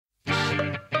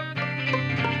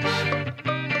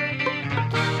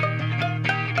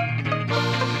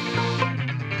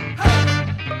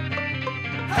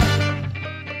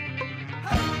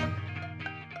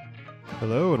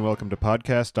welcome to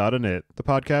podcast.init, the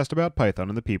podcast about Python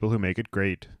and the people who make it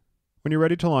great. When you're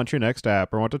ready to launch your next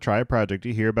app or want to try a project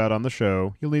you hear about on the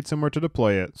show, you'll need somewhere to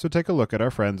deploy it, so take a look at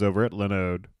our friends over at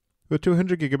Linode. With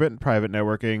 200 gigabit private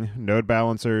networking, node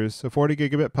balancers, a 40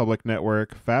 gigabit public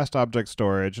network, fast object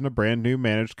storage, and a brand new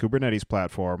managed Kubernetes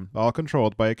platform, all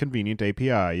controlled by a convenient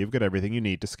API, you've got everything you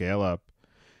need to scale up.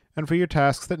 And for your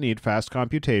tasks that need fast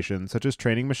computation, such as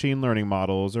training machine learning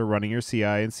models or running your CI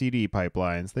and CD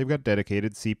pipelines, they've got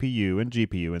dedicated CPU and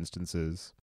GPU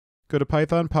instances. Go to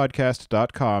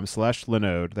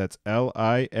pythonpodcast.com/Linode, that's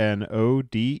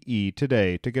Linode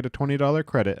today to get a $20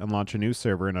 credit and launch a new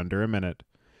server in under a minute.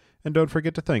 And don't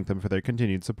forget to thank them for their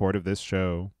continued support of this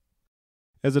show.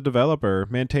 As a developer,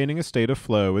 maintaining a state of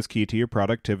flow is key to your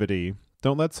productivity.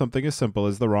 Don't let something as simple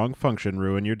as the wrong function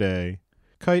ruin your day.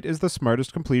 Kite is the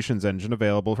smartest completions engine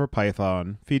available for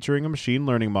Python, featuring a machine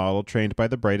learning model trained by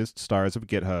the brightest stars of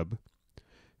GitHub.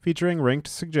 Featuring ranked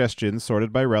suggestions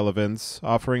sorted by relevance,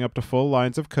 offering up to full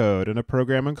lines of code, and a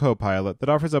programming copilot that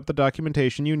offers up the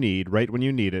documentation you need right when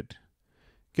you need it.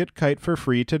 Get Kite for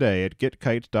free today at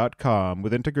getkite.com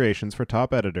with integrations for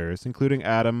top editors, including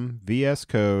Atom, VS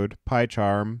Code,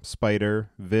 PyCharm,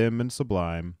 Spider, Vim, and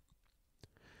Sublime.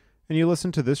 And you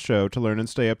listen to this show to learn and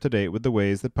stay up to date with the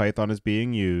ways that Python is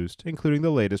being used, including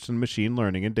the latest in machine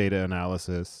learning and data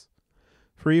analysis.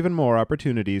 For even more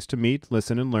opportunities to meet,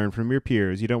 listen, and learn from your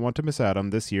peers, you don't want to miss out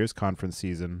on this year's conference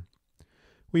season.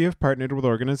 We have partnered with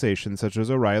organizations such as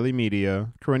O'Reilly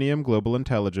Media, Corinium Global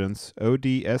Intelligence,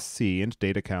 ODSC, and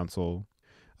Data Council.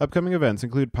 Upcoming events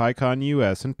include PyCon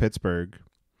US in Pittsburgh.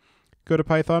 Go to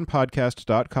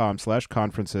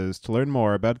pythonpodcast.com/conferences to learn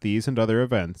more about these and other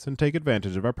events and take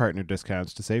advantage of our partner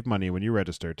discounts to save money when you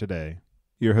register today.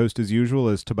 Your host as usual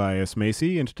is Tobias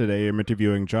Macy, and today I'm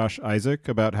interviewing Josh Izaac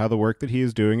about how the work that he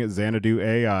is doing at Xanadu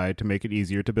AI to make it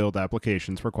easier to build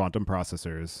applications for quantum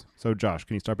processors. So Josh,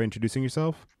 can you start by introducing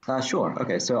yourself? Sure.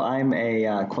 Okay, so I'm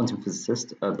a quantum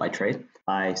physicist by trade.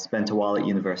 I spent a while at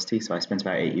university, so I spent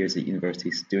about 8 years at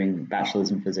university doing a bachelor's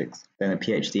in physics, then a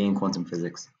PhD in quantum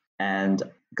physics, and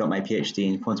got my PhD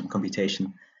in quantum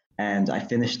computation. And I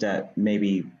finished at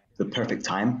maybe the perfect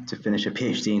time to finish a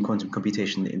PhD in quantum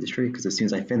computation in the industry, because as soon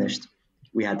as I finished,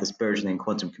 we had this burgeoning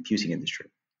quantum computing industry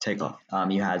take off.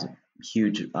 You had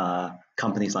huge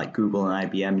companies like Google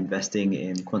and IBM investing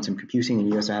in quantum computing, and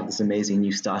you also have this amazing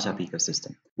new startup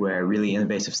ecosystem where really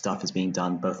innovative stuff is being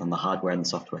done both on the hardware and the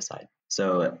software side.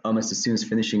 So almost as soon as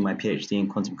finishing my PhD in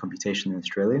quantum computation in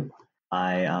Australia,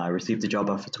 I received a job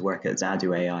offer to work at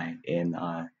Xanadu AI in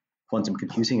quantum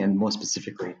computing, and more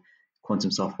specifically, quantum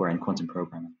software and quantum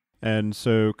programming. And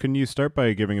so can you start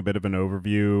by giving a bit of an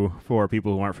overview for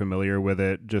people who aren't familiar with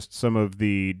it, just some of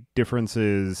the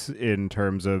differences in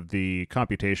terms of the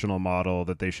computational model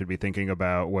that they should be thinking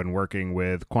about when working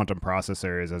with quantum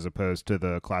processors as opposed to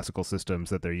the classical systems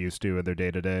that they're used to in their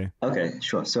day-to-day? Okay,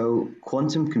 sure. So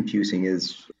quantum computing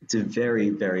it's a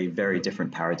very, very, very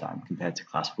different paradigm compared to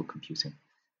classical computing.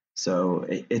 So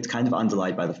it's kind of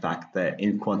underlined by the fact that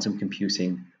in quantum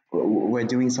computing, we're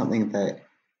doing something that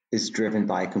is driven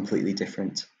by a completely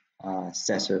different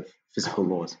set of physical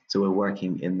laws. So we're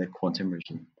working in the quantum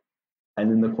regime. And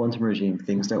in the quantum regime,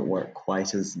 things don't work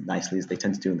quite as nicely as they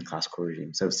tend to do in the classical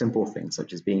regime. So simple things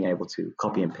such as being able to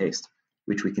copy and paste,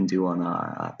 which we can do on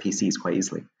our PCs quite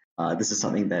easily. This is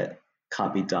something that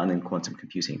can't be done in quantum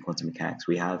computing and quantum mechanics.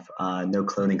 We have no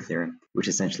cloning theorem, which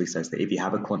essentially says that if you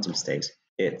have a quantum state,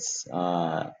 it's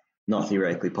not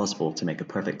theoretically possible to make a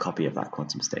perfect copy of that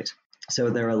quantum state.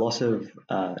 So there are a lot of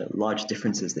large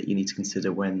differences that you need to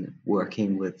consider when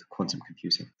working with quantum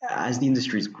computing. As the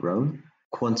industry's grown,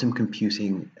 quantum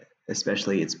computing,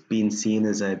 especially, it's been seen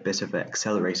as a bit of an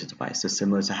accelerator device. So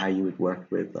similar to how you would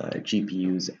work with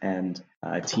GPUs and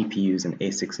TPUs and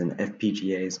ASICs and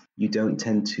FPGAs, you don't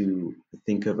tend to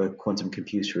think of a quantum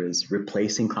computer as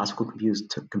replacing classical computers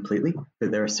completely, but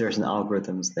there are certain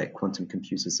algorithms that quantum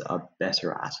computers are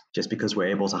better at, just because we're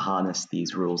able to harness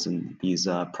these rules and these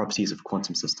properties of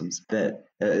quantum systems that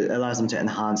allows them to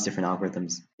enhance different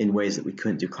algorithms in ways that we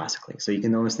couldn't do classically. So you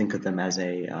can almost think of them as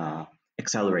a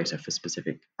accelerator for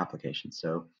specific applications.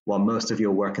 So while most of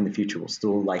your work in the future will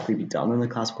still likely be done on a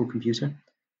classical computer,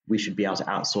 we should be able to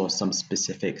outsource some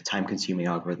specific time-consuming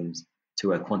algorithms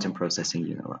to a quantum processing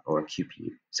unit or a QPU,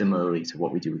 similarly to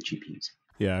what we do with GPUs.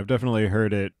 Yeah, I've definitely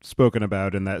heard it spoken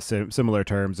about in that similar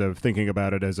terms of thinking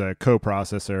about it as a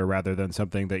coprocessor rather than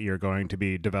something that you're going to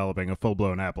be developing a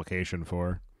full-blown application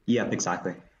for. Yep,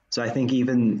 exactly. So I think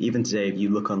even today, if you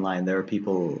look online, there are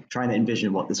people trying to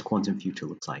envision what this quantum future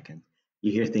looks like. And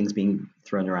You hear things being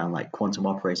thrown around like quantum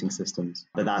operating systems,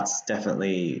 but that's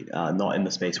definitely not in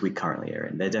the space we currently are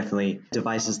in. They're definitely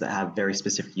devices that have very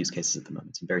specific use cases at the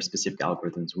moment and very specific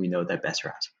algorithms we know they're better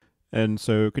at. And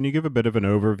so, can you give a bit of an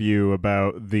overview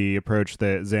about the approach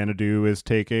that Xanadu is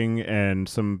taking and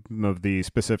some of the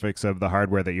specifics of the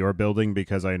hardware that you're building?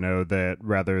 Because I know that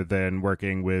rather than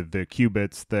working with the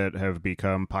qubits that have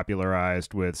become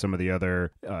popularized with some of the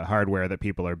other hardware that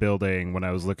people are building, when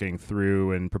I was looking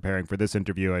through and preparing for this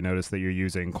interview, I noticed that you're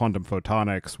using quantum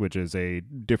photonics, which is a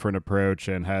different approach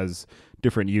and has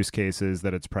different use cases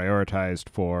that it's prioritized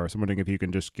for. So I'm wondering if you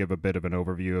can just give a bit of an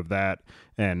overview of that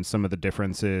and some of the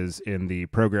differences in the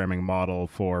programming model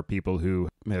for people who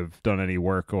have done any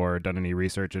work or done any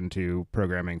research into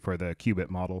programming for the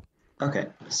qubit model. Okay,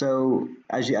 so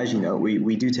as you know,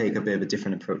 we do take a bit of a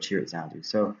different approach here at Xanadu.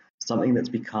 So something that's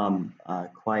become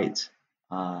quite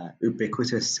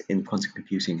ubiquitous in quantum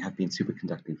computing have been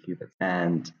superconducting qubits.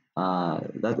 And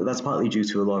that's partly due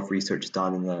to a lot of research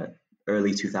done in the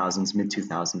early 2000s, mid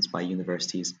 2000s by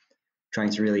universities trying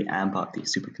to really amp up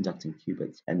these superconducting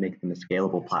qubits and make them a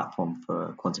scalable platform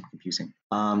for quantum computing.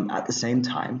 At the same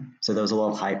time, so there was a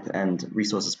lot of hype and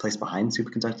resources placed behind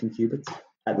superconducting qubits.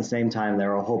 At the same time,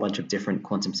 there are a whole bunch of different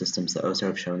quantum systems that also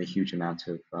have shown a huge amount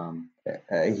of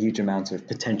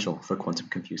potential for quantum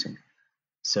computing.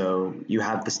 So you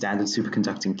have the standard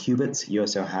superconducting qubits. You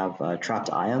also have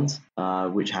trapped ions,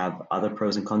 which have other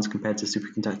pros and cons compared to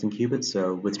superconducting qubits.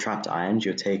 So with trapped ions,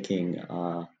 you're taking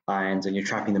ions and you're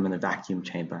trapping them in a vacuum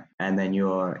chamber, and then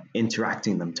you're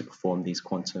interacting them to perform these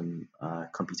quantum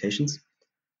computations.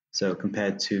 So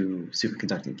compared to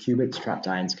superconducting qubits, trapped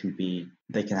ions can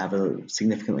have a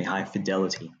significantly higher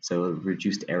fidelity, so a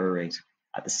reduced error rate.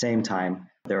 At the same time,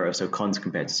 there are also cons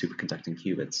compared to superconducting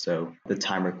qubits. So the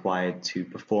time required to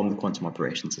perform the quantum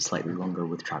operations is slightly longer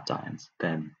with trapped ions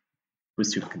than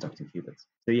with superconducting qubits.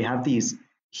 So you have these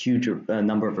huge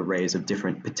number of arrays of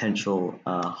different potential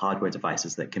hardware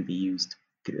devices that can be used,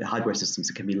 hardware systems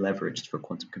that can be leveraged for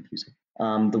quantum computing.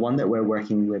 The one that we're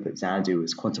working with at Xanadu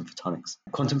is quantum photonics.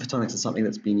 Quantum photonics is something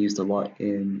that's been used a lot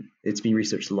it's been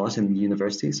researched a lot in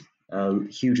universities. A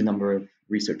huge number of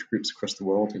research groups across the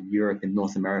world, in Europe and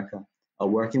North America, are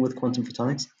working with quantum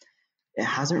photonics. It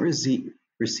hasn't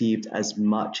received as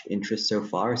much interest so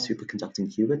far as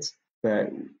superconducting qubits,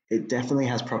 but it definitely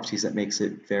has properties that makes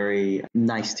it very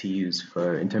nice to use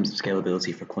in terms of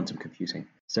scalability for quantum computing.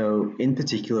 So in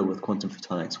particular with quantum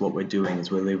photonics, what we're doing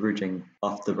is we're leveraging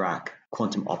off-the-rack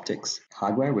quantum optics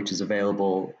hardware, which is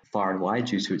available far and wide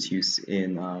due to its use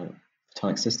in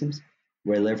photonic systems.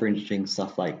 We're leveraging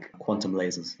stuff like quantum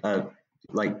lasers,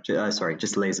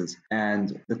 just lasers.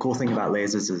 And the cool thing about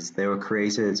lasers is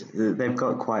they've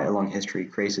got quite a long history,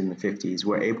 created in the 50s.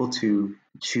 We're able to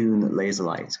tune laser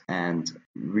light and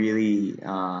really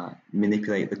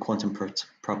manipulate the quantum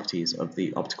properties of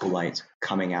the optical light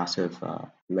coming out of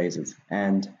lasers.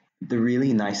 And the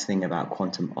really nice thing about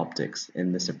quantum optics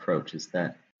in this approach is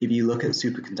that if you look at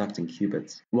superconducting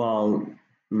qubits, while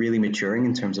really maturing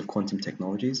in terms of quantum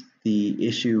technologies, the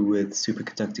issue with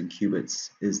superconducting qubits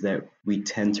is that we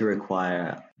tend to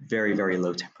require very, very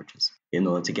low temperatures in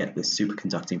order to get this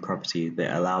superconducting property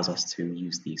that allows us to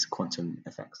use these quantum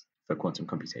effects for quantum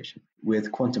computation.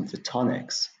 With quantum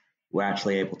photonics, we're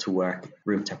actually able to work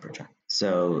room temperature.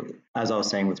 So as I was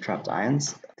saying with trapped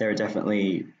ions, there are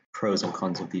definitely pros and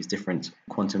cons of these different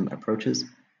quantum approaches.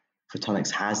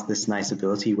 Photonics has this nice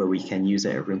ability where we can use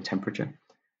it at room temperature.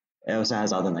 It also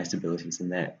has other nice abilities in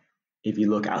that if you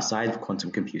look outside of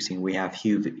quantum computing, we have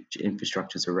huge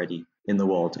infrastructures already in the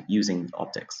world using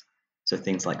optics. So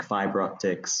things like fiber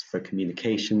optics for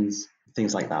communications,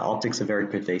 things like that. Optics are very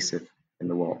pervasive in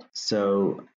the world.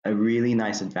 So a really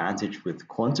nice advantage with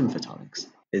quantum photonics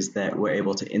is that we're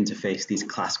able to interface these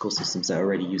classical systems that are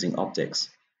already using optics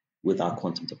with our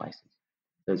quantum devices.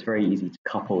 So it's very easy to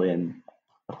couple in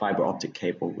a fiber optic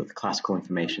cable with classical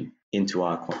information into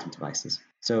our quantum devices.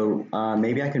 So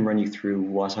maybe I can run you through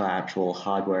what our actual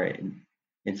hardware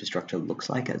infrastructure looks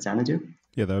like at Xanadu.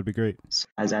 Yeah, that would be great. So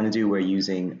at Xanadu, we're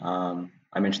using,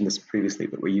 I mentioned this previously,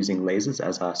 but we're using lasers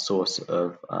as our source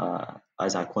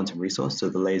as our quantum resource. So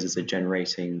the lasers are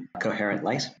generating coherent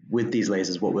light. With these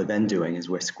lasers, what we're then doing is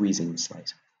we're squeezing this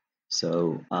light.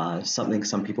 So something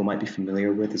some people might be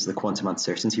familiar with is the quantum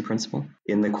uncertainty principle.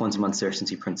 In the quantum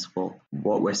uncertainty principle,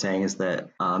 what we're saying is that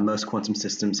most quantum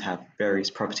systems have various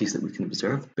properties that we can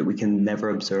observe, but we can never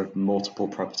observe multiple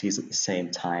properties at the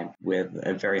same time with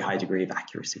a very high degree of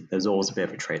accuracy. There's always a bit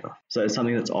of a trade-off. So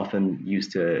something that's often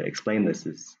used to explain this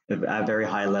is at a very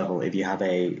high level, if you have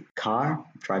a car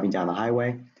driving down the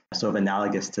highway, sort of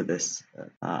analogous to this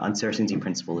uncertainty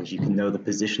principle is you can know the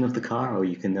position of the car, or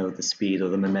you can know the speed or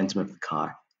the momentum of the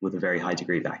car with a very high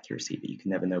degree of accuracy, but you can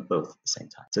never know both at the same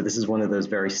time. So this is one of those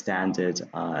very standard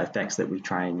effects that we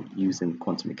try and use in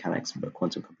quantum mechanics, but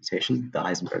quantum computation, the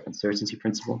Heisenberg uncertainty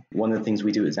principle. One of the things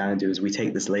we do at Xanadu is we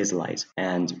take this laser light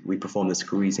and we perform the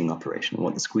squeezing operation. And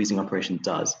what the squeezing operation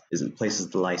does is it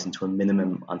places the light into a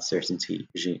minimum uncertainty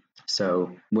regime.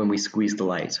 So when we squeeze the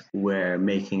light, we're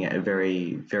making it a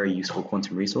very, very useful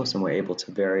quantum resource, and we're able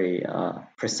to very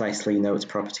precisely know its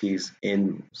properties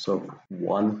in sort of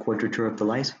one quadrature of the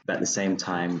light. But at the same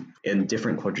time, in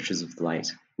different quadratures of the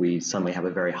light, we suddenly have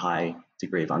a very high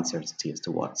degree of uncertainty as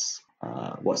to what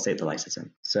state the light is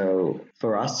in. So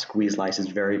for us, squeeze light is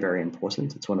very, very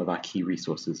important. It's one of our key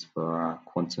resources for our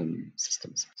quantum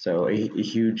systems. So a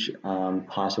huge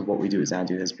part of what we do at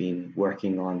Xanadu has been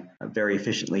working on very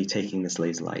efficiently taking this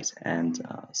laser light and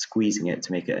squeezing it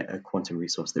to make it a quantum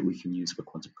resource that we can use for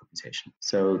quantum computation.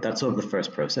 So that's sort of the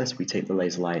first process. We take the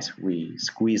laser light, we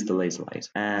squeeze the laser light,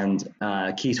 and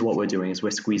key to what we're doing is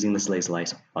we're squeezing this laser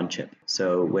light on chip.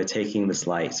 So we're taking this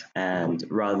light, and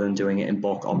rather than doing it in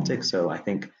bulk optics, so I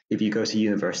think if you go to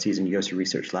universities and you go to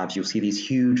research labs, you'll see these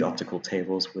huge optical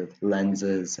tables with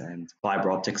lenses and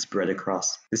fiber optics spread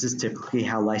across. This is typically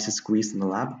how light is squeezed in the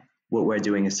lab. What we're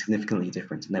doing is significantly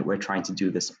different in that we're trying to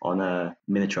do this on a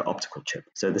miniature optical chip.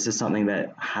 So this is something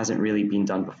that hasn't really been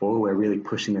done before. We're really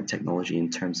pushing the technology in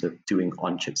terms of doing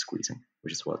on-chip squeezing,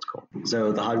 which is what it's called.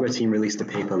 So the hardware team released a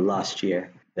paper last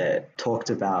year that talked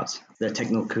about the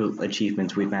technical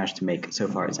achievements we've managed to make so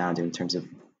far at Xanadu in terms of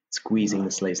squeezing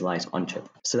this laser light on chip.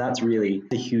 So that's really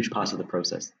a huge part of the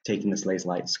process, taking this laser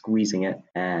light, squeezing it,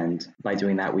 and by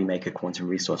doing that, we make a quantum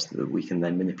resource that we can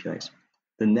then manipulate.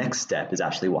 The next step is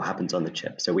actually what happens on the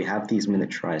chip. So we have these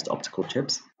miniaturized optical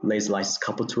chips. Laser light is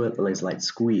coupled to it, the laser light is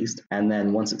squeezed, and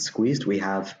then once it's squeezed, we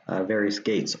have various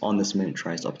gates on this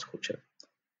miniaturized optical chip.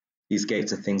 These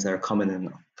gates are things that are common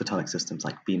in photonic systems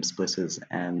like beam splitters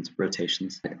and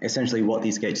rotations. Essentially what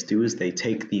these gates do is they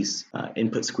take these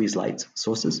input squeeze light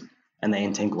sources and they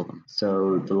entangle them.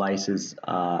 So the light is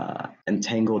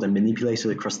entangled and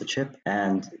manipulated across the chip,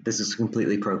 and this is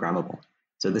completely programmable.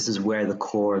 So this is where the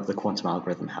core of the quantum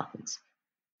algorithm happens.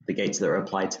 The gates that are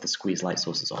applied to the squeeze light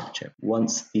sources on the chip.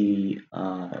 Once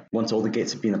all the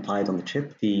gates have been applied on the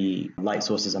chip, the light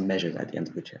sources are measured at the end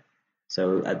of the chip.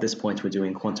 So at this point, we're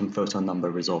doing quantum photon number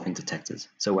resolving detectors.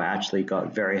 So we're actually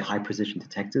got very high precision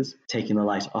detectors, taking the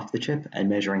light off the chip and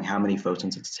measuring how many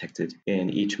photons are detected in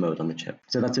each mode on the chip.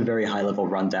 So that's a very high level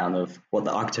rundown of what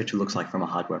the architecture looks like from a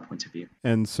hardware point of view.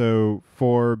 And so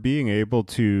for being able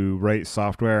to write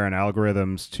software and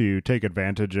algorithms to take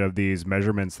advantage of these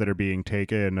measurements that are being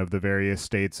taken of the various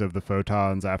states of the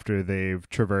photons after they've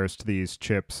traversed these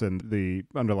chips and the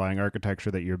underlying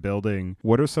architecture that you're building,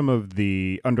 what are some of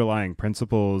the underlying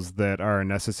principles that are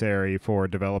necessary for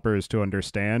developers to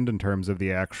understand in terms of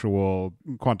the actual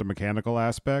quantum mechanical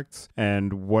aspects?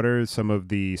 And what are some of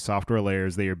the software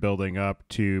layers that you're building up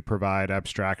to provide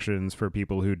abstractions for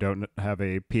people who don't have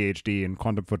a PhD in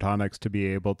quantum photonics to be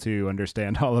able to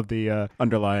understand all of the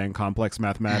underlying complex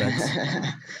mathematics?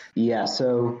 Yeah,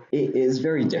 so it is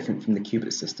very different from the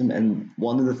qubit system. And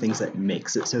one of the things that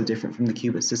makes it so different from the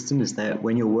qubit system is that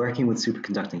when you're working with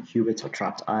superconducting qubits or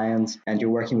trapped ions, and you're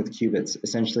working with qubits,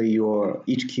 essentially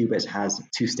each qubit has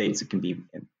two states it can be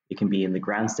in. It can be in the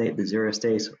ground state, the zero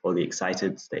state, or the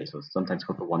excited state, or sometimes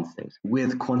called the one state.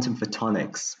 With quantum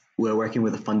photonics, we're working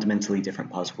with a fundamentally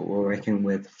different particle. We're working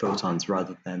with photons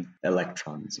rather than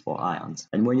electrons or ions.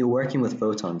 And when you're working with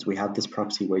photons, we have this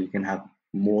property where you can have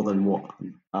more than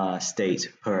one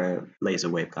state per laser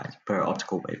waveguide, per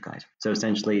optical waveguide. So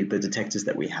essentially, the detectors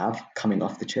that we have coming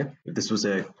off the chip, if this was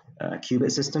a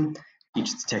qubit system,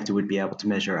 each detector would be able to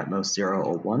measure at most 0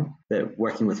 or 1. But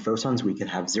working with photons, we could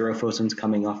have 0 photons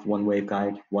coming off one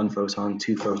waveguide, 1 photon,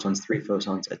 2 photons, 3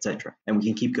 photons, etc. And we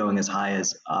can keep going as high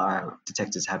as our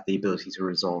detectors have the ability to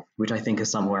resolve, which I think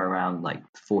is somewhere around like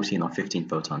 14 or 15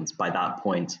 photons. By that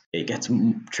point, it gets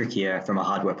trickier from a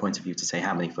hardware point of view to say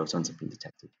how many photons have been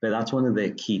detected. But that's one of the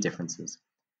key differences.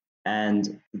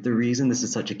 And the reason this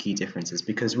is such a key difference is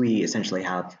because we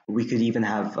could even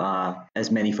have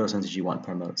as many photons as you want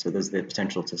per mode. So there's the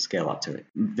potential to scale up to a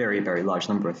very, very large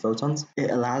number of photons. It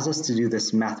allows us to do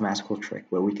this mathematical trick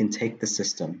where we can take the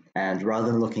system and rather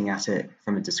than looking at it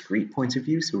from a discrete point of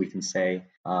view, so we can say,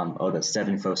 there's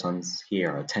 7 photons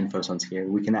here or 10 photons here,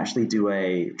 we can actually do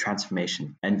a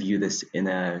transformation and view this in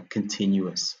a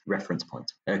continuous reference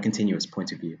point, a continuous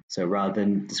point of view. So rather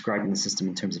than describing the system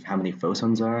in terms of how many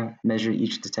photons are measured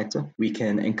each detector, we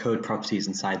can encode properties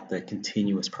inside the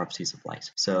continuous properties of light.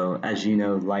 So as you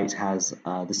know, light has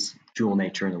this dual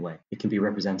nature in a way. It can be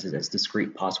represented as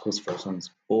discrete particles, photons,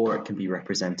 or it can be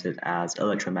represented as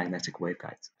electromagnetic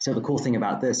waveguides. So the cool thing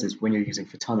about this is when you're using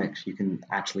photonics, you can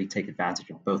actually take advantage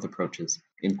of both approaches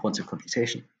in quantum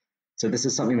computation. So this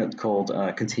is something that's called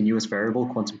continuous variable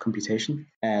quantum computation,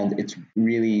 and it's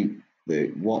really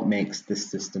what makes this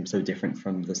system so different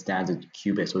from the standard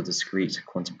qubit or discrete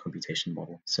quantum computation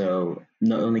model. So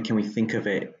not only can we think of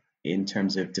it in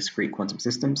terms of discrete quantum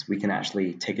systems, we can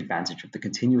actually take advantage of the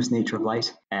continuous nature of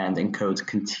light and encode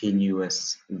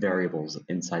continuous variables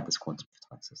inside this quantum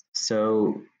photonic system.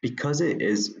 So because it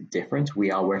is different,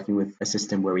 we are working with a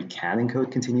system where we can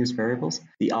encode continuous variables.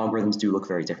 The algorithms do look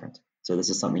very different. So this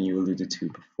is something you alluded to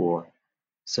before.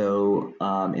 So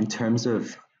in terms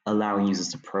of allowing users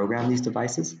to program these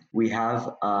devices, we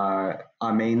have our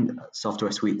main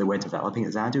software suite that we're developing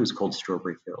at Xanadu is called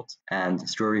Strawberry Fields. And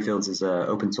Strawberry Fields is an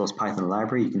open source Python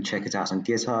library. You can check it out on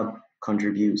GitHub,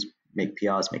 contribute, make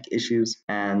PRs, make issues.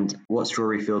 And what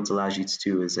Strawberry Fields allows you to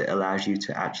do is it allows you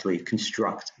to actually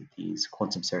construct these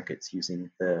quantum circuits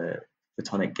using the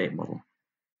photonic gate model.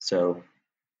 So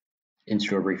in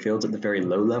Strawberry Fields, at the very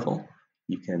low level,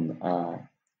 you can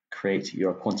create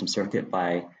your quantum circuit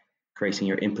by creating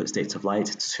your input states of light,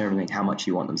 determining how much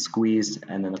you want them squeezed,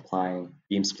 and then applying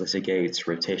beam splitter gates,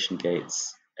 rotation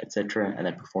gates, etc., and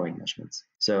then performing measurements.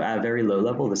 So at a very low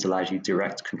level, this allows you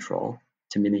direct control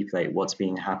to manipulate what's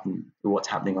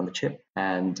happening on the chip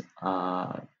and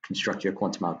construct your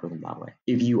quantum algorithm that way.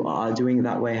 If you are doing it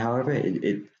that way, however,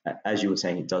 it as you were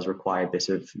saying, it does require a bit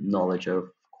of knowledge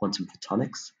of quantum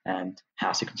photonics and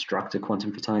how to construct a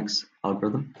quantum photonics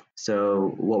algorithm.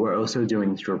 So what we're also doing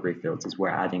in Strawberry Fields is we're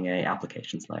adding an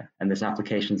applications layer. And this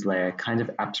applications layer kind of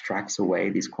abstracts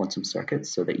away these quantum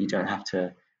circuits so that you don't have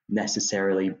to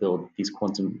necessarily build these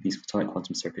photonic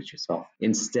quantum circuits yourself.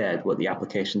 Instead, what the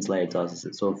applications layer does is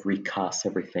it sort of recasts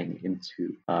everything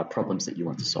into problems that you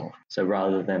want to solve. So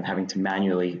rather than having to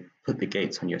manually put the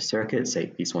gates on your circuit,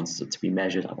 say these ones are to be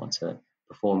measured, I want to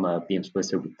perform a beam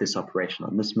splitter with this operation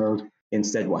on this mode.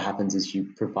 Instead, what happens is you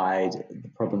provide the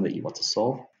problem that you want to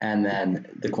solve, and then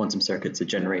the quantum circuits are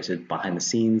generated behind the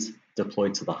scenes,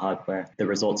 deployed to the hardware. The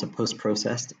results are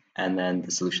post-processed, and then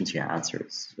the solution to your answer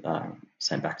is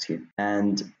sent back to you.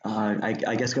 And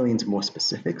I guess going into more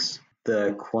specifics,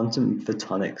 the quantum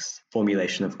photonics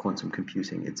formulation of quantum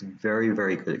computing, it's very,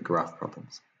 very good at graph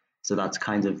problems. So that's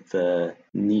kind of the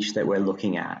niche that we're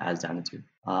looking at as Xanadu.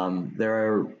 There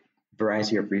are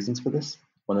variety of reasons for this.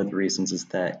 One of the reasons is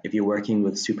that if you're working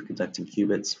with superconducting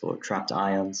qubits or trapped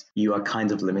ions, you are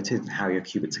kind of limited in how your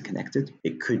qubits are connected.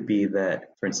 It could be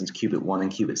that, for instance, qubit 1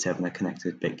 and qubit 7 are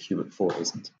connected, but qubit 4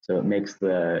 isn't. So it makes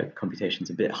the computations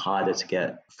a bit harder to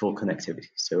get full connectivity.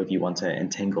 So if you want to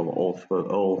entangle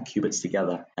all qubits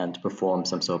together and perform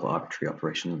some sort of arbitrary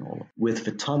operation in all of them. With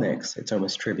photonics, it's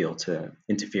almost trivial to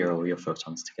interfere all your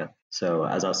photons together. So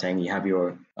as I was saying, you have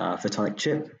your photonic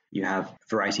chip, you have a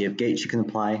variety of gates you can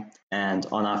apply, and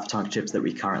on our photonic chips that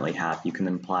we currently have, you can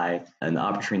apply an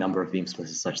arbitrary number of beam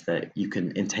splitters such that you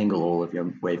can entangle all of your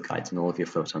waveguides and all of your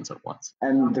photons at once.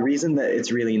 And the reason that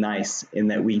it's really nice in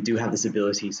that we do have this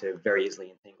ability to very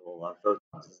easily entangle all our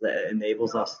photons is that it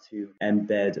enables us to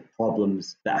embed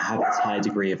problems that have this high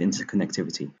degree of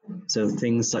interconnectivity. So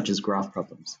things such as graph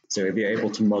problems. So if you're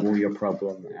able to model your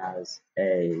problem as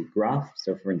a graph,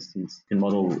 so for instance, you can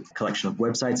model a collection of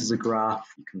websites as a graph,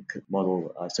 you can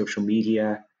model social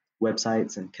media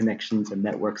websites and connections and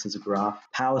networks as a graph.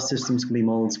 Power systems can be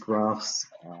modeled as graphs.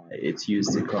 It's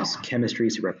used across chemistry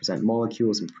to represent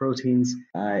molecules and proteins.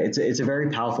 It's a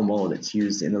very powerful model that's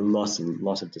used in a lot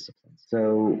of disciplines.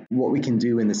 So what we can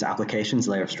do in this applications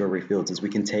layer of Strawberry Fields is we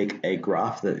can take a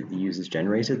graph that the users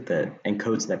generated that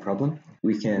encodes their problem.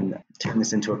 We can turn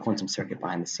this into a quantum circuit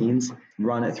behind the scenes,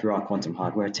 run it through our quantum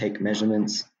hardware, take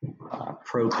measurements,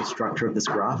 probe the structure of this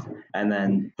graph, and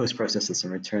then post-process this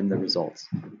and return the results.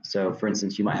 So for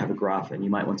instance, you might have a graph and you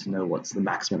might want to know what's the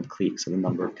maximum cliques or the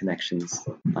number of connections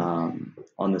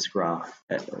on this graph,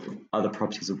 other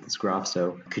properties of this graph.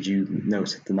 So could you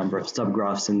note the number of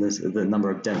subgraphs in this, the number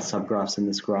of dense subgraphs in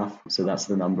this graph? So that's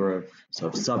the number of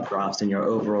sort of subgraphs in your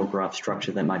overall graph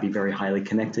structure that might be very highly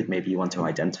connected. Maybe you want to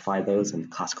identify those and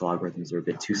classical algorithms are a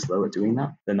bit too slow at doing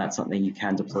that. Then that's something you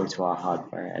can deploy to our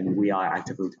hardware. And we are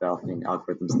actively developing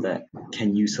algorithms that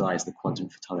can utilize the quantum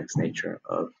photonics nature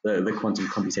of the quantum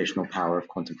computational power of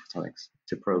quantum photonics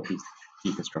to probe these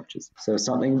deeper structures. So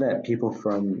something that people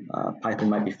from Python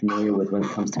might be familiar with when it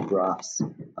comes to graphs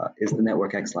is the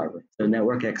NetworkX library. So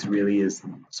NetworkX really is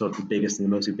sort of the biggest and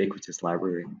the most ubiquitous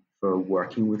library for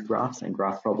working with graphs and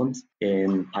graph problems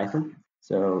in Python.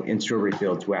 So in Strawberry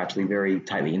Fields, we're actually very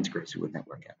tightly integrated with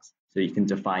NetworkX. So you can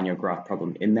define your graph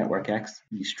problem in network X,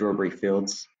 use strawberry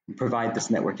fields, provide this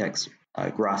network X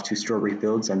graph to strawberry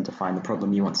fields and define the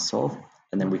problem you want to solve.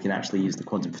 And then we can actually use the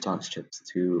quantum photonics chips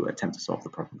to attempt to solve the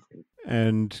problem for you.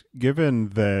 And given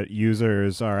that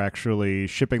users are actually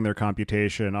shipping their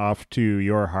computation off to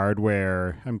your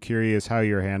hardware, I'm curious how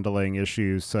you're handling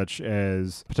issues such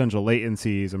as potential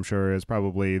latencies, I'm sure is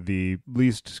probably the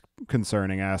least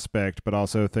concerning aspect, but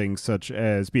also things such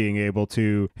as being able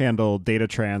to handle data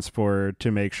transfer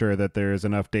to make sure that there's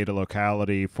enough data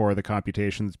locality for the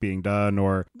computations being done,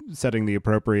 or setting the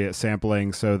appropriate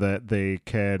sampling so that they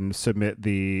can submit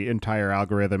the entire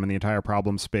algorithm and the entire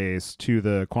problem space to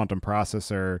the quantum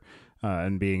processor,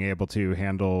 and being able to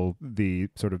handle the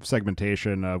sort of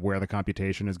segmentation of where the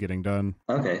computation is getting done.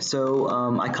 Okay, so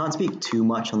I can't speak too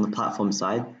much on the platform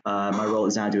side. My role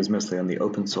at Xanadu is mostly on the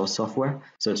open source software,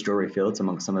 so Strawberry Fields,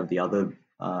 among some of the other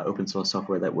open source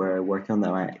software that we're working on that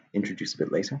I might introduce a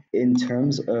bit later. In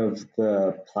terms of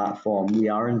the platform, we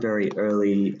are in very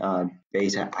early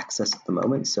beta access at the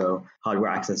moment, so hardware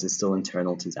access is still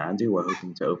internal to Xanadu. We're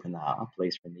hoping to open that up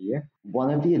later in the year. One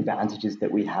of the advantages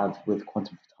that we have with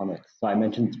quantum photonics, so I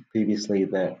mentioned previously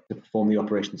that to perform the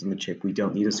operations on the chip, we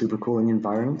don't need a supercooling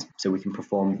environment, so we can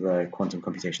perform the quantum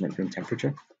computation at room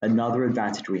temperature. Another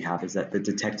advantage we have is that the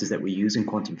detectors that we use in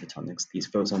quantum photonics, these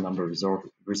photon number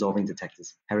resolving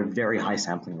detectors, have a very high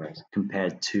sampling rate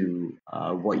compared to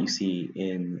what you see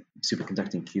in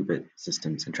superconducting qubit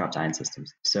systems and trapped ion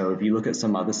systems. So if you look at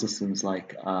some other systems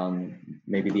like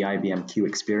maybe the IBM Q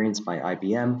Experience by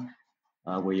IBM,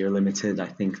 where you're limited, I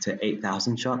think, to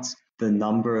 8,000 shots. The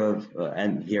number of,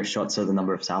 and here shots are the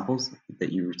number of samples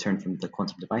that you return from the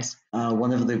quantum device.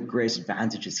 One of the great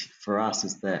advantages for us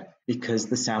is that because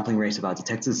the sampling rate of our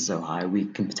detectors is so high, we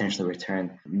can potentially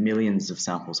return millions of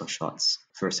samples or shots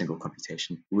for a single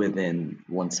computation within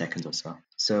 1 second or so.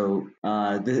 So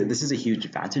this is a huge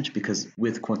advantage because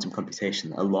with quantum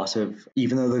computation,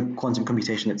 even though the quantum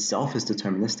computation itself is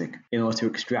deterministic, in order to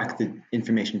extract the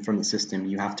information from the system,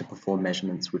 you have to perform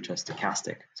measurements which are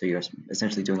stochastic. So you're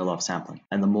essentially doing a lot of sampling.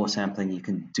 And the more sampling you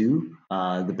can do,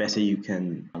 the better you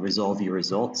can resolve your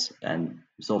results and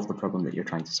solve the problem that you're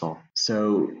trying to solve.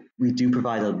 So we do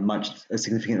provide a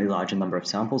significantly larger number of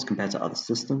samples compared to other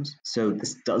systems. So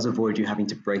this does avoid you having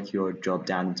to break your job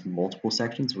down into multiple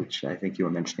sections, which I think you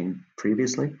were mentioning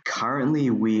previously. Currently,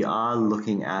 we are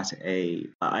looking at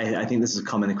I think this is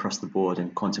common across the board in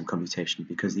quantum computation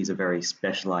because these are very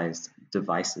specialized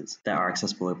devices that are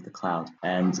accessible over the cloud.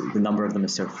 And the number of them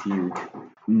is so few.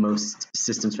 Most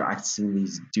systems for accessing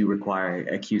these do require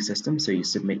a queue system. So you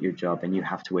submit your job and you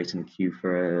have to wait in the queue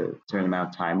for a certain amount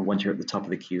of time. Once you're at the top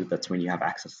of the queue, that's when you have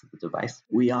access to the device.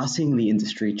 We are seeing the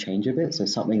industry change a bit. So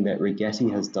something that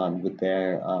Rigetti has done with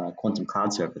their quantum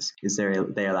cloud service is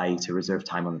they allow you to reserve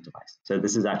time on the device. So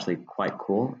this is actually quite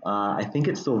cool. I think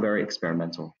it's still very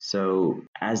experimental. So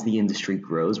as the industry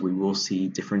grows, we will see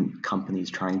different companies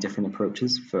trying different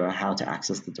approaches for how to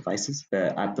access the devices.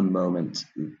 But at the moment,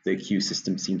 the queue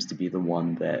system seems to be the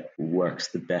one that works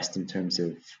the best in terms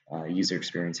of user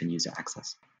experience and user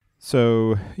access.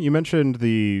 So you mentioned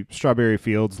the Strawberry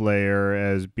Fields layer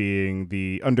as being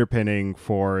the underpinning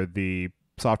for the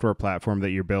software platform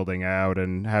that you're building out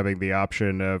and having the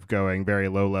option of going very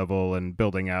low level and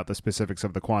building out the specifics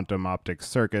of the quantum optics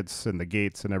circuits and the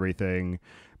gates and everything.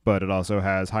 But it also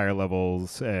has higher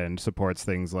levels and supports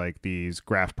things like these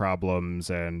graph problems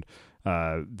and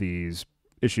these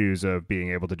issues of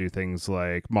being able to do things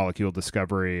like molecule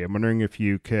discovery. I'm wondering if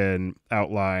you can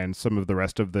outline some of the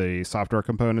rest of the software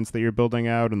components that you're building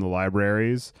out in the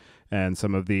libraries and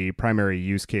some of the primary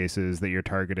use cases that you're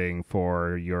targeting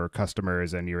for your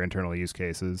customers and your internal use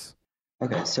cases.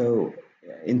 Okay, so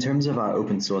in terms of our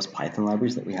open source Python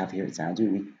libraries that we have here at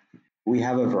Xanadu, we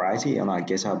have a variety on our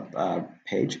GitHub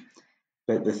page,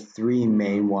 but the three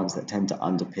main ones that tend to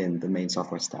underpin the main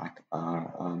software stack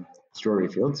are Strawberry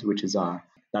Fields, which is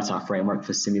that's our framework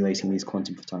for simulating these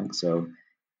quantum photonics. So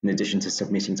in addition to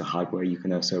submitting to hardware, you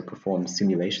can also perform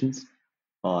simulations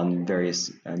on various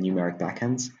numeric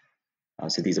backends.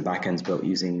 So these are backends built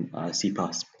using C++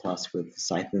 with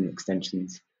Cython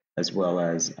extensions, as well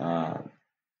as a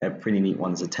pretty neat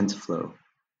one is a TensorFlow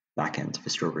backend for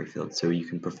Strawberry Fields. So you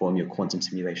can perform your quantum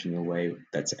simulation in a way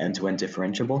that's end-to-end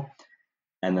differentiable,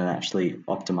 and then actually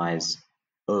optimize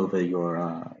over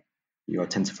your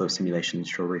TensorFlow simulation in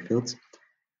Strawberry Fields.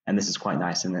 And this is quite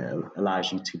nice, and it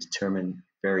allows you to determine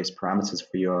various parameters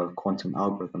for your quantum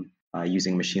algorithm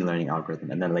using machine learning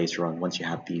algorithm. And then later on, once you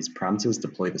have these parameters,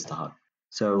 deploy this to hardware.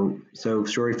 So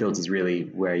Strawberry Fields is really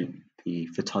where the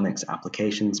photonics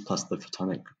applications plus the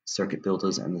photonic circuit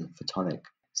builders and the photonic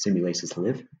simulators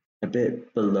live. A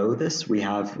bit below this, we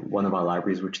have one of our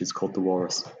libraries, which is called the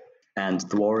Walrus. And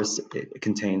the Walrus, it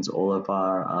contains all of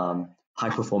our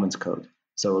high-performance code.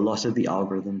 So a lot of the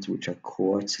algorithms which are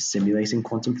core to simulating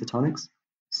quantum photonics.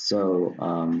 So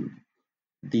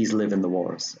these live in the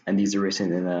Walrus, and these are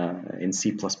written in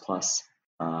C++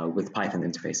 with Python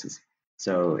interfaces.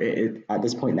 So at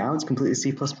this point now, it's completely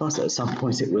C++. At some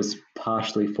point, it was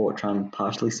partially Fortran,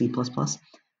 partially C++.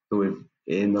 But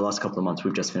in the last couple of months,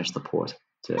 we've just finished the port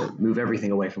to move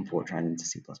everything away from Fortran into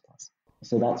C++.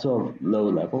 So that's sort of low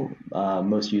level.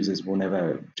 Most users will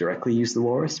never directly use the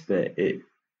Walrus, but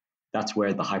that's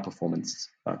where the high performance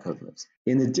code lives.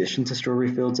 In addition to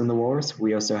strawberry fields and the Walrus,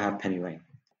 we also have PennyLane.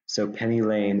 So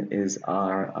PennyLane is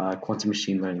our quantum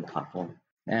machine learning platform.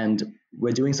 And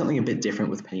we're doing something a bit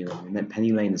different with PennyLane, in that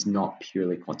PennyLane is not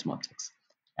purely quantum optics.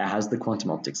 It has the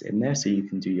quantum optics in there, so you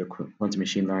can do your quantum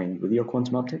machine learning with your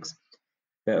quantum optics,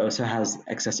 but it also has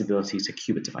accessibility to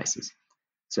qubit devices.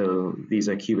 So these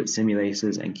are qubit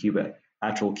simulators and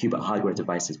actual qubit hardware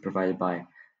devices provided by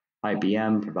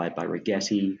IBM, provided by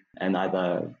Rigetti, and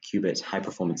other qubit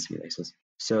high-performance simulators.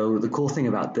 So the cool thing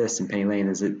about this in PennyLane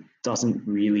is it doesn't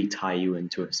really tie you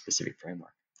into a specific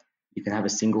framework. You can have a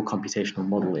single computational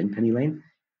model in PennyLane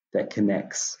that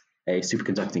connects a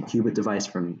superconducting qubit device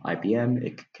from IBM,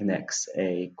 it connects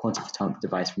a quantum photonic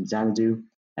device from Xanadu,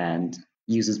 and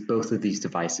uses both of these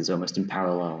devices almost in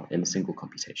parallel in a single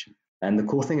computation. And the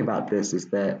cool thing about this is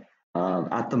that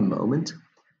at the moment,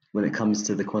 when it comes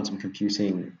to the quantum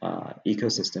computing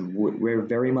ecosystem, we're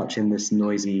very much in this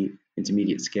noisy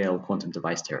intermediate scale quantum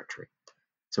device territory.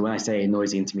 So when I say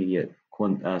noisy intermediate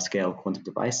scale quantum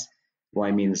device, what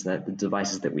I mean is that the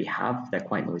devices that we have, they're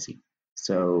quite noisy.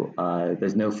 So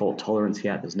there's no fault tolerance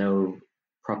yet, there's no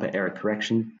proper error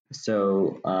correction.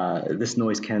 So this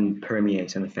noise can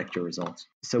permeate and affect your results.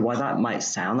 So while that might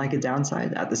sound like a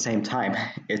downside, at the same time,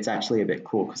 it's actually a bit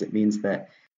cool because it means that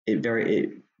it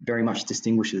very much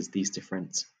distinguishes these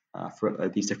different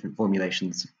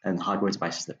formulations and hardware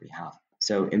devices that we have.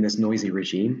 So in this noisy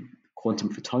regime, quantum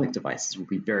photonic devices will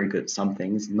be very good at some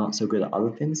things, not so good at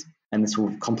other things. And this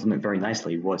will complement very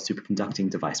nicely what a superconducting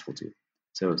device will do.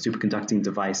 So a superconducting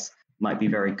device might be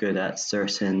very good at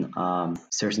certain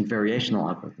variational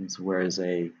algorithms, whereas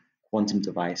a quantum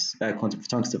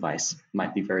photonics device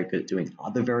might be very good at doing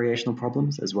other variational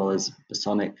problems, as well as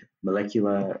bosonic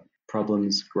molecular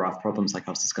problems, graph problems like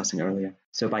I was discussing earlier.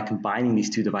 So by combining these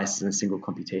two devices in a single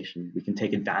computation, we can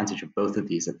take advantage of both of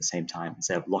these at the same time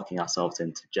instead of locking ourselves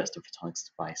into just a photonics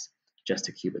device, just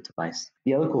a qubit device.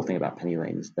 The other cool thing about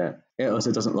PennyLane is that it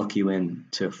also doesn't lock you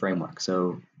into a framework.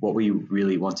 So what we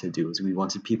really wanted to do is we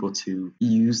wanted people to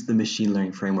use the machine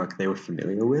learning framework they were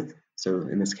familiar with. So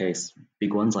in this case,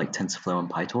 big ones like TensorFlow and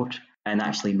PyTorch, and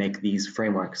actually make these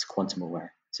frameworks quantum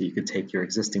aware. So you could take your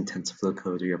existing TensorFlow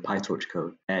code or your PyTorch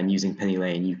code, and using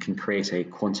PennyLane, you can create a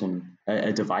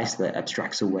device that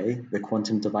abstracts away the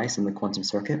quantum device in the quantum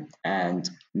circuit and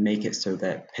make it so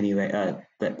that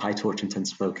that PyTorch and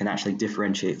TensorFlow can actually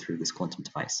differentiate through this quantum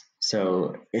device.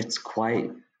 So it's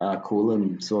quite cool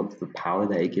in sort of the power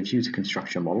that it gives you to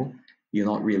construct your model. You're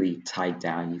not really tied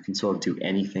down. You can sort of do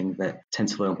anything that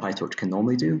TensorFlow and PyTorch can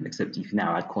normally do, except you can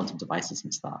now add quantum devices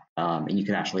into that. And you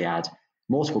can actually add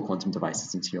multiple quantum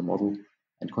devices into your model,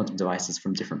 and quantum devices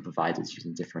from different providers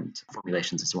using different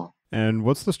formulations as well. And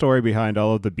what's the story behind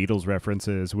all of the Beatles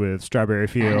references with Strawberry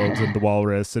Fields and the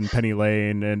Walrus and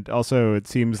PennyLane? And also it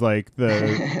seems like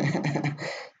the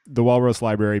Walrus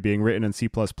library being written in C++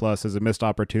 is a missed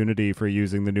opportunity for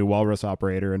using the new Walrus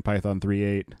operator in Python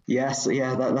 3.8. Yes,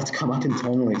 yeah, that's come up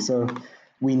internally. So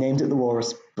we named it the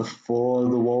Walrus before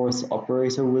the Walrus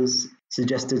operator was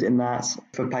suggested in that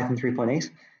for Python 3.8.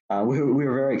 We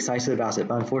were very excited about it,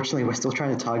 but unfortunately, we're still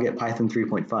trying to target Python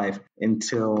 3.5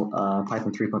 until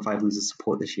Python 3.5 loses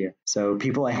support this year. So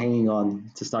people are hanging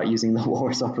on to start using the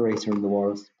Walrus operator in the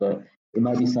Walrus, but it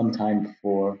might be some time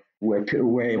before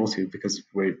we're able to, because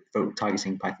we're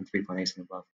targeting Python 3.8 and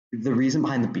above. The reason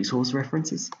behind the Beatles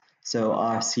references, so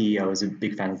our CEO is a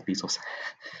big fan of the Beatles.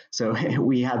 So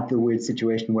we had the weird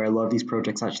situation where a lot of these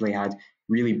projects actually had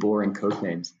really boring code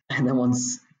names. And then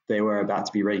once they were about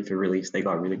to be ready for release, they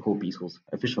got a really cool Beatles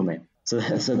official name. So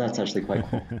that's actually quite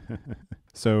cool.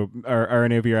 So are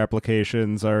any of your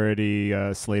applications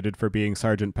already slated for being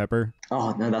Sgt. Pepper?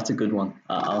 Oh, no, that's a good one.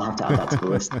 I'll have to add that to the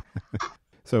list.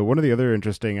 So one of the other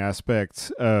interesting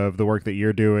aspects of the work that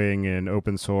you're doing in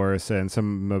open source and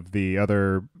some of the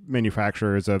other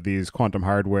manufacturers of these quantum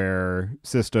hardware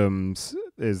systems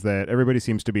is that everybody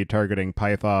seems to be targeting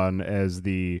Python as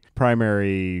the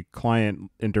primary client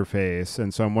interface.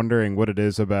 And so I'm wondering what it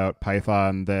is about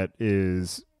Python that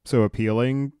is so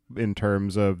appealing in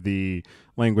terms of the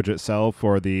language itself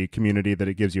or the community that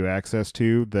it gives you access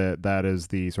to, that is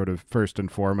the sort of first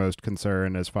and foremost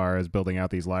concern as far as building out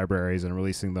these libraries and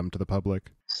releasing them to the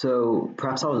public? So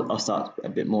perhaps I'll start a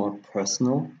bit more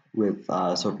personal with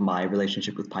sort of my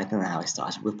relationship with Python and how I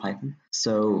started with Python.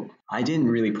 So I didn't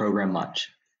really program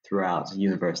much throughout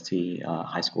university,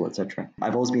 high school, etc.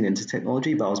 I've always been into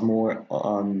technology, but I was more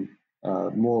on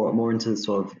more into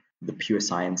sort of the pure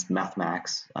science, the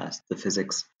mathematics, the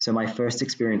physics. So my first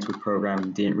experience with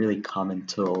programming didn't really come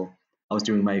until I was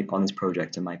doing my honors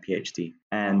project and my PhD.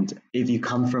 And if you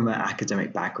come from an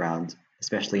academic background,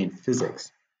 especially in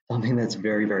physics, something that's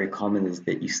very, very common is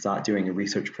that you start doing a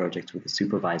research project with a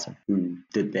supervisor who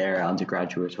did their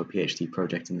undergraduate or PhD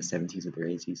project in the 70s or the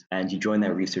 80s. And you join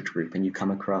their research group and you come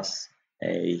across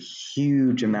a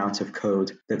huge amount of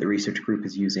code that the research group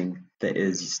is using that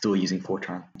is still using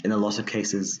Fortran. In a lot of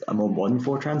cases, a more modern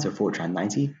Fortran, so Fortran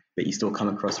 90, but you still come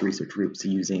across research groups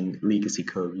using legacy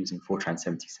code using Fortran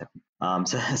 77.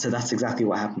 So that's exactly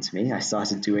what happened to me. I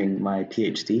started doing my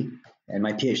PhD, and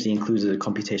my PhD included a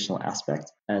computational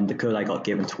aspect, and the code I got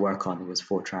given to work on was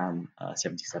Fortran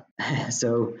 77.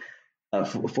 So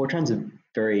Fortran's a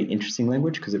very interesting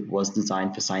language because it was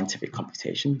designed for scientific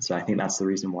computation. So I think that's the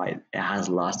reason why it has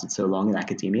lasted so long in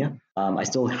academia. I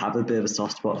still have a bit of a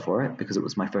soft spot for it because it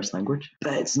was my first language,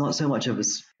 but it's not so much of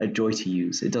a joy to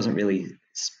use. It doesn't really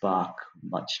spark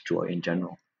much joy in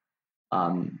general,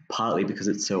 partly because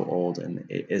it's so old and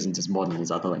it isn't as modern as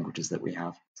other languages that we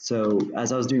have. So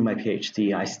as I was doing my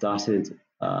PhD, I started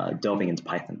delving into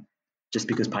Python, just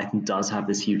because Python does have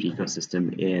this huge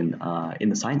ecosystem in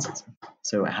the sciences.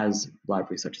 So it has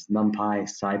libraries such as NumPy,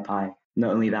 SciPy.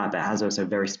 Not only that, but it has also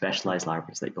very specialized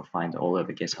libraries that you'll find all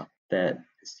over GitHub that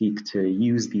seek to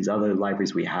use these other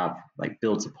libraries we have, like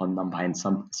builds upon NumPy and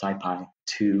some SciPy,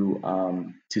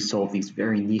 to solve these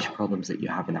very niche problems that you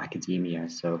have in academia.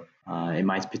 So in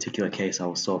my particular case, I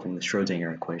was solving the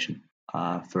Schrodinger equation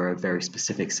for a very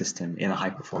specific system in a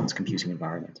high-performance computing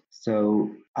environment.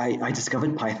 So I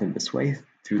discovered Python this way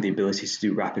through the ability to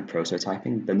do rapid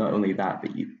prototyping, but not only that,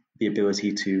 but the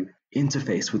ability to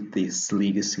interface with this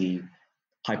legacy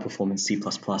high-performance C++ and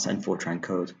Fortran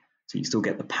code. So you still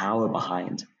get the power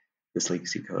behind this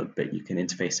legacy code, but you can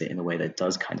interface it in a way that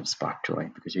does kind of spark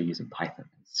joy because you're using Python.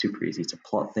 It's super easy to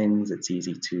plot things. It's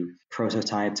easy to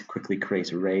prototype, to quickly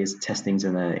create arrays, test things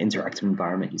in an interactive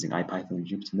environment using IPython and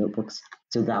Jupyter notebooks.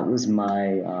 So that was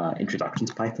my introduction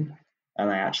to Python. And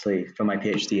I actually, for my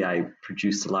PhD, I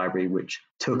produced a library which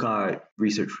took our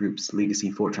research group's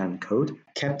legacy Fortran code,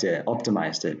 kept it,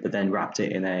 optimized it, but then wrapped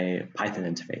it in a Python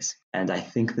interface. And I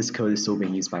think this code is still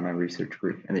being used by my research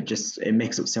group. And it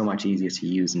makes it so much easier to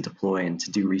use and deploy and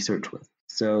to do research with.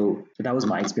 So that was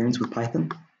my experience with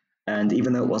Python. And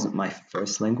even though it wasn't my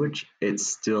first language, it's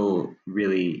still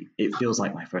really, it feels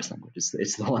like my first language.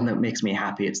 It's the one that makes me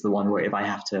happy. It's the one where if I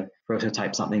have to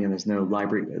prototype something and there's no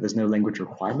language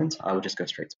requirement, I would just go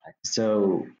straight to Python.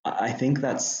 So I think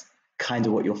that's kind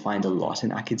of what you'll find a lot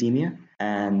in academia.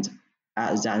 And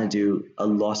at Xanadu, a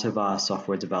lot of our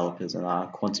software developers and our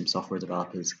quantum software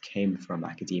developers came from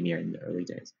academia in the early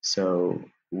days. So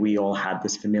we all had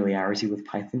this familiarity with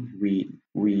Python.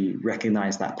 We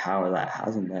recognize that power that it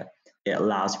has and that it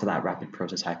allows for that rapid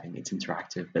prototyping. It's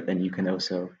interactive, but then you can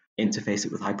also interface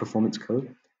it with high performance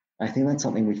code. I think that's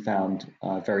something we found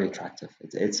very attractive.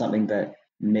 It's something that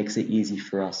makes it easy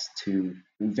for us to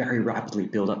very rapidly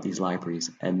build up these libraries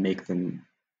and make them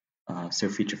so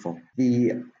featureful.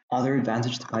 The other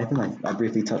advantage to Python, I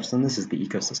briefly touched on this, is the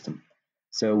ecosystem.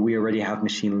 So we already have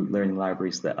machine learning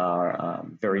libraries that are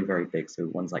very, very big. So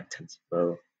ones like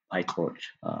TensorFlow,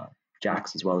 PyTorch,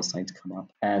 JAX as well is starting to come up.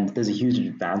 And there's a huge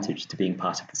advantage to being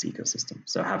part of this ecosystem.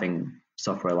 So having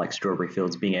software like Strawberry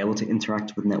Fields being able to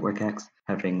interact with NetworkX,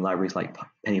 having libraries like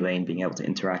PennyLane being able to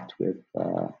interact with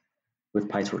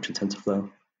PyTorch and TensorFlow.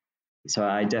 So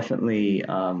I definitely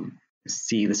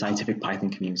see the scientific Python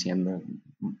community and the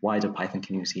wider Python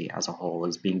community as a whole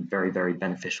as being very, very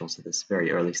beneficial to this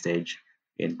very early stage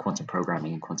in quantum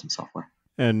programming and quantum software.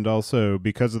 And also,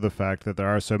 because of the fact that there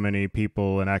are so many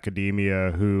people in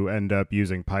academia who end up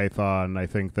using Python, I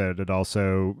think that it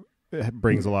also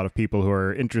brings a lot of people who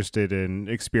are interested in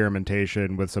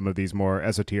experimentation with some of these more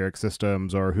esoteric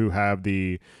systems or who have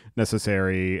the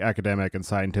necessary academic and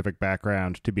scientific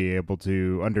background to be able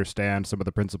to understand some of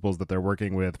the principles that they're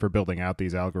working with for building out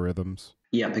these algorithms.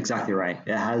 Yep, exactly right.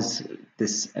 It has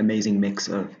this amazing mix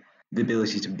of the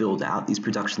ability to build out these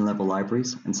production level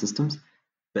libraries and systems,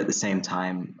 but at the same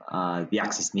time, the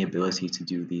access and the ability to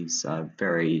do these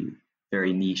very,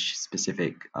 very niche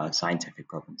specific scientific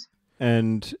problems.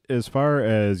 And as far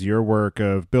as your work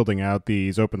of building out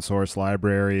these open source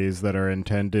libraries that are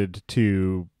intended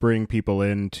to bring people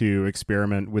in to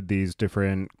experiment with these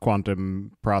different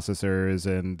quantum processors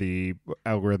and the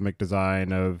algorithmic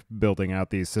design of building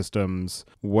out these systems,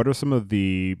 what are some of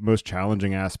the most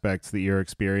challenging aspects that you're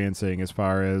experiencing as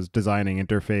far as designing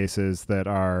interfaces that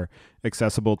are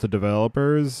accessible to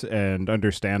developers and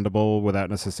understandable without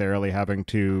necessarily having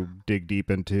to dig deep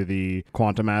into the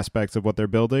quantum aspects of what they're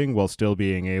building, while still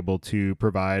being able to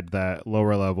provide that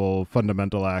lower level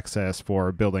fundamental access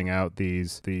for building out the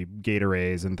gate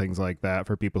arrays and things like that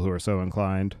for people who are so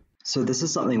inclined? So this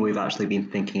is something we've actually been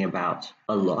thinking about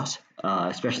a lot,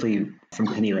 especially from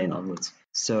Penny Lane onwards.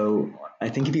 So I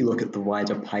think if you look at the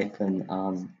wider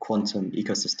Python quantum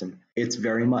ecosystem, it's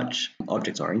very much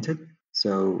object-oriented.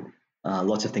 So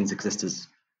lots of things exist as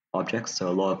objects. So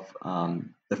a lot of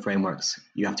the frameworks,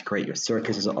 you have to create your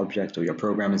circuit as an object or your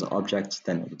program as an object,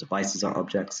 then all the devices are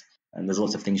objects. And there's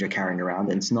lots of things you're carrying around.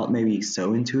 And it's not maybe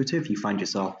so intuitive. You find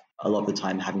yourself a lot of the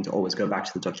time having to always go back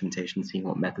to the documentation, seeing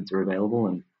what methods are available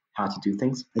and how to do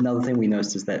things. Another thing we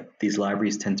noticed is that these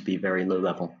libraries tend to be very low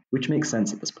level, which makes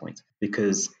sense at this point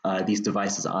because these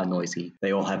devices are noisy.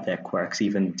 They all have their quirks,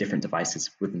 even different devices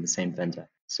within the same vendor.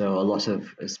 So a lot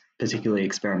of particularly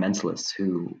experimentalists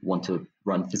who want to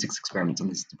run physics experiments on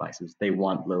these devices, they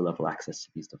want low level access to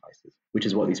these devices, which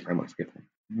is what these frameworks give them.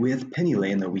 With Penny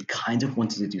Lane, though, we kind of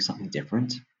wanted to do something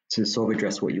different to sort of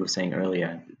address what you were saying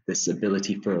earlier, this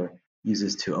ability for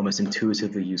users to almost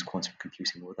intuitively use quantum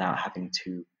computing without having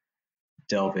to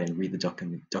delve in, read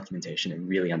the documentation, and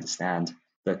really understand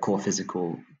the core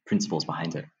physical principles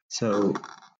behind it. So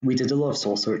we did a lot of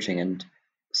soul searching, and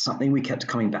something we kept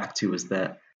coming back to was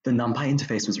that the NumPy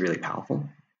interface was really powerful,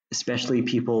 especially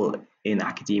people in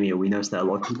academia. We noticed that a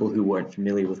lot of people who weren't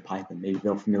familiar with Python, maybe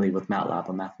they're familiar with MATLAB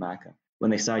or Mathematica,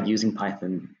 when they started using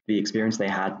Python, the experience they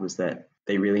had was that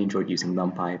they really enjoyed using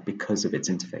NumPy because of its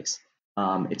interface.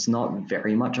 It's not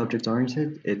very much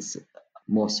object-oriented. It's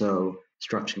more so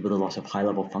structured with a lot of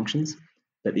high-level functions,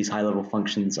 but these high-level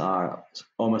functions are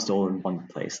almost all in one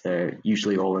place. They're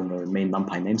usually all in the main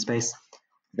NumPy namespace.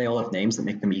 They all have names that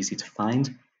make them easy to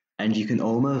find, and you can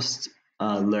almost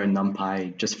learn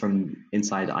NumPy just from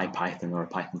inside IPython or a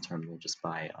Python terminal just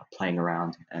by playing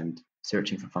around and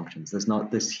searching for functions. There's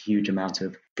not this huge amount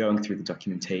of going through the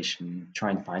documentation,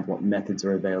 trying to find what methods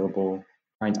are available,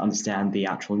 trying to understand the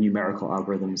actual numerical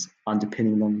algorithms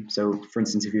underpinning them. So for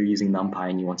instance, if you're using NumPy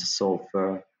and you want to solve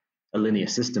for a linear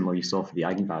system or you solve for the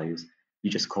eigenvalues, you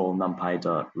just call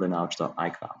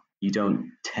numpy.lineage.eigenval. You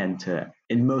don't tend to,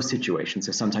 in most situations,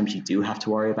 so sometimes you do have to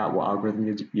worry about what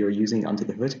algorithm you're using under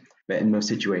the hood, but in most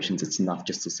situations, it's enough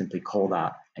just to simply call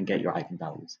that and get your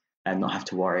eigenvalues and not have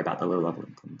to worry about the low-level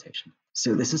implementation.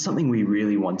 So this is something we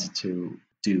really wanted to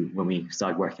do when we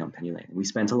started working on Penny Lane. We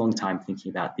spent a long time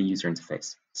thinking about the user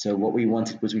interface. So what we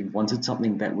wanted was we wanted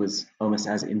something that was almost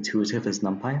as intuitive as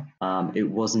NumPy. It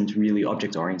wasn't really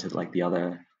object-oriented like the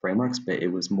other frameworks, but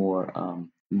it was more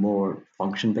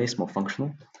function-based, more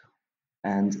functional.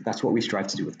 And that's what we strive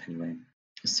to do with Penny Lane.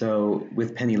 So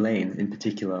with Penny Lane in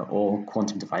particular, all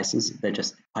quantum devices, they're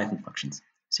just Python functions.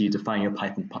 So you define your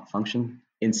Python function.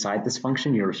 Inside this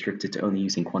function, you're restricted to only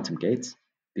using quantum gates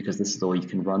because this is all you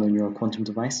can run on your quantum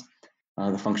device.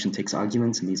 The function takes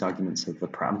arguments, and these arguments are the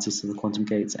parameters of the quantum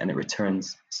gates, and it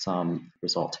returns some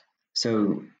result.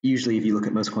 So usually if you look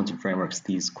at most quantum frameworks,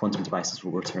 these quantum devices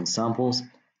will return samples.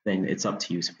 Then it's up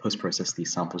to you to post-process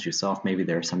these samples yourself. Maybe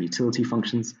there are some utility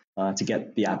functions to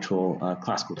get the actual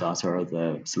classical data or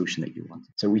the solution that you want.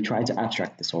 So we try to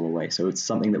abstract this all away. So it's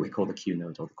something that we call the Q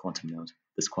node or the quantum node,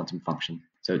 this quantum function.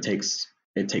 So it takes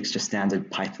just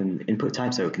standard Python input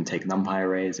type. So it can take NumPy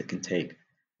arrays. It can take,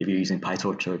 if you're using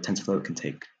PyTorch or TensorFlow, it can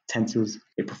take tensors.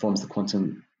 It performs the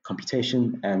quantum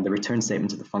computation, and the return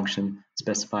statement of the function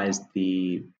specifies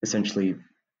essentially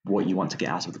what you want to get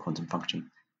out of the quantum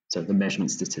function. So the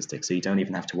measurement statistics. So you don't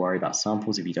even have to worry about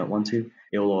samples if you don't want to.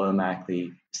 It will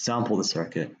automatically sample the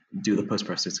circuit, do the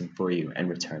post-processing for you, and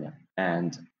return it.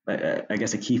 And I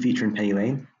guess a key feature in Penny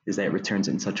Lane is that it returns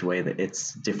it in such a way that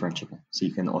it's differentiable. So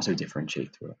you can also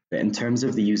differentiate through it. But in terms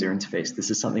of the user interface, this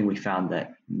is something we found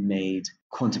that made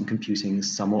quantum computing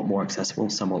somewhat more accessible,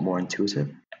 somewhat more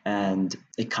intuitive. And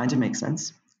it kind of makes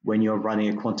sense. When you're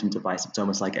running a quantum device, it's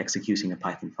almost like executing a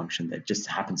Python function that just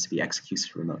happens to be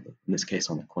executed remotely, in this case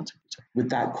on a quantum computer.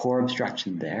 With that core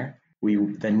abstraction there, we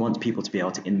then want people to be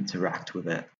able to interact with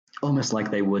it almost like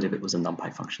they would if it was a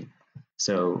NumPy function.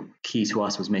 So key to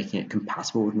us was making it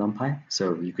compatible with NumPy.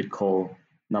 So you could call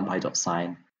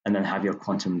numpy.sign and then have your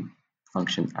quantum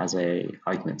function as a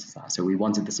argument to that. So we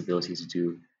wanted this ability to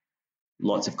do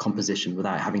lots of composition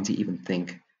without having to even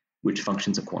think which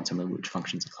functions are quantum and which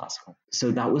functions are classical.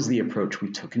 So that was the approach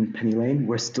we took in PennyLane.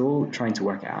 We're still trying to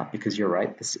work it out because you're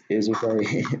right, this is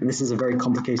a very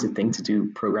complicated thing to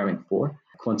do programming for.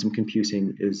 Quantum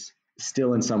computing is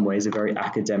still in some ways a very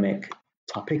academic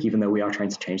topic, even though we are trying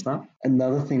to change that.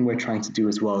 Another thing we're trying to do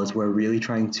as well is we're really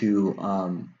trying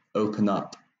to open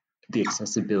up the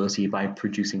accessibility by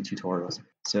producing tutorials.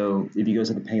 So if you go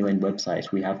to the PennyLane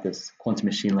website, we have this quantum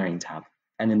machine learning tab.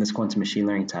 And in this quantum machine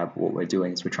learning tab, what we're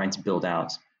doing is we're trying to build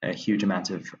out a huge amount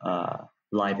of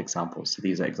live examples. So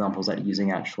these are examples that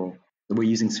we're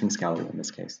using SwingScalar in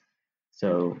this case.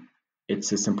 So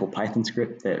it's a simple Python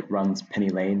script that runs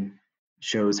PennyLane,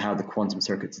 shows how the quantum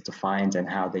circuits are defined and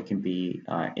how they can be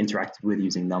interacted with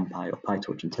using NumPy or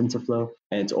PyTorch and TensorFlow.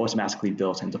 And it's automatically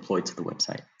built and deployed to the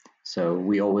website. So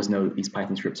we always know that these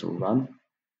Python scripts will run,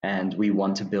 and we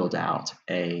want to build out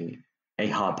a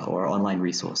hub or online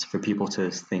resource for people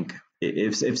to think,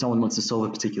 if someone wants to solve a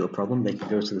particular problem, they can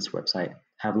go to this website,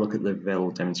 have a look at the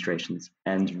available demonstrations,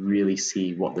 and really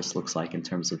see what this looks like in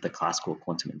terms of the classical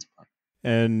quantum interplay.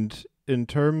 And in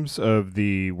terms of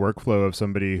the workflow of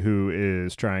somebody who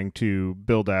is trying to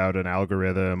build out an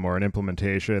algorithm or an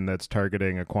implementation that's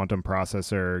targeting a quantum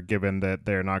processor, given that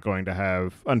they're not going to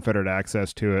have unfettered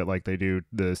access to it like they do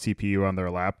the CPU on their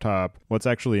laptop, what's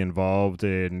actually involved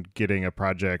in getting a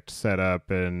project set up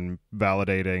and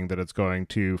validating that it's going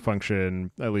to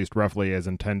function at least roughly as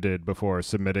intended before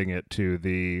submitting it to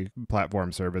the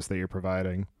platform service that you're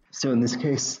providing? So in this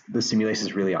case, the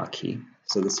simulations really are key.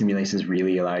 So the simulations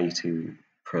really allow you to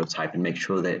prototype and make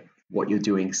sure that what you're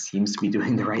doing seems to be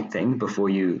doing the right thing before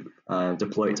you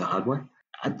deploy it to hardware.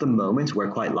 At the moment, we're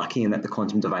quite lucky in that the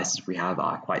quantum devices we have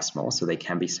are quite small, so they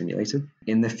can be simulated.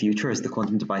 In the future, as the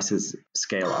quantum devices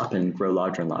scale up and grow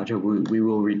larger and larger, we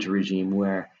will reach a regime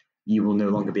where you will no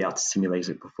longer be able to simulate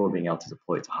it before being able to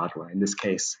deploy it to hardware. In this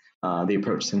case, the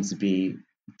approach tends to be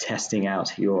testing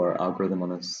out your algorithm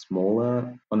on a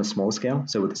smaller scale,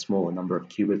 so with a smaller number of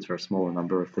qubits or a smaller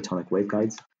number of photonic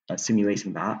waveguides,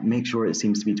 simulating that, make sure it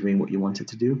seems to be doing what you want it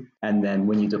to do, and then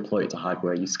when you deploy it to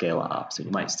hardware, you scale it up. So you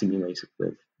might simulate it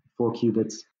with 4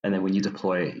 qubits, and then when you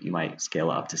deploy it, you might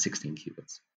scale it up to 16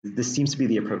 qubits. This seems to be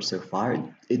the approach so far.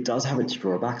 It does have its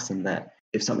drawbacks in that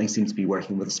if something seems to be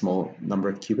working with a small number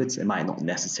of qubits, it might not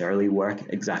necessarily work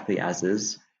exactly as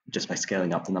is just by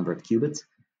scaling up the number of qubits.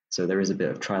 So there is a bit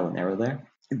of trial and error there.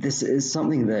 This is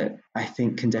something that I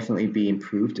think can definitely be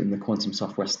improved in the quantum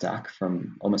software stack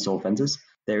from almost all vendors.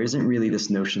 There isn't really this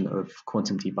notion of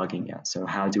quantum debugging yet. So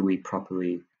how do we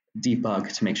properly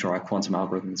debug to make sure our quantum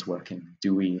algorithm is working?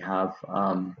 Do we have,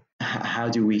 how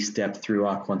do we step through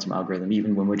our quantum algorithm,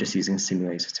 even when we're just using a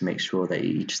simulator, to make sure that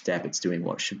each step it's doing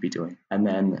what it should be doing? And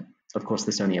then, of course,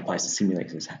 this only applies to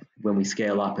simulators. When we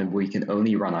scale up and we can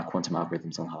only run our quantum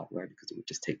algorithms on hardware because it would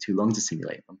just take too long to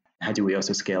simulate them, how do we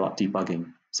also scale up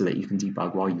debugging so that you can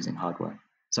debug while using hardware?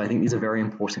 So I think these are very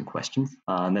important questions,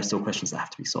 and they're still questions that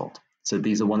have to be solved. So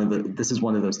this is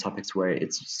one of those topics where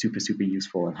it's super, super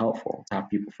useful and helpful to have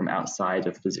people from outside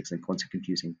of physics and quantum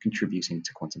computing contributing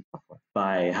to quantum software.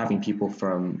 By having people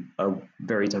from a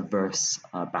very diverse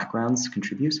backgrounds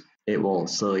contribute, it will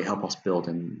slowly help us build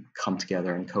and come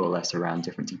together and coalesce around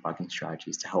different debugging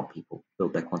strategies to help people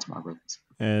build their quantum algorithms.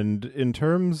 And in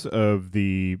terms of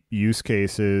the use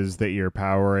cases that you're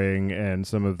powering and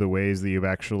some of the ways that you've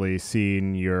actually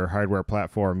seen your hardware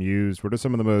platform used, what are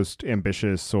some of the most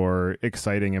ambitious or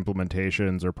exciting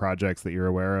implementations or projects that you're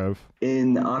aware of?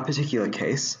 In our particular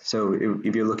case, so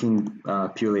if you're looking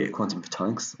purely at quantum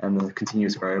photonics and the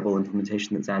continuous variable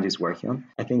implementation that Xanadu is working on,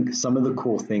 I think some of the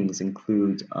cool things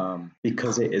include,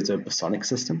 because it is a bosonic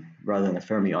system rather than a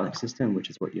fermionic system, which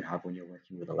is what you have when you're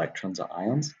working with electrons or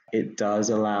ions, it does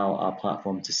allow our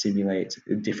platform to simulate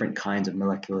different kinds of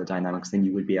molecular dynamics than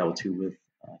you would be able to with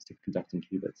superconducting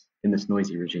qubits in this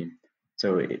noisy regime.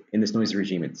 So in this noisy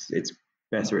regime, it's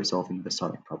better at solving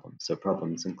bosonic problems. So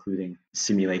problems including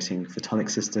simulating photonic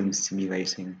systems,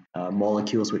 simulating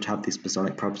molecules which have these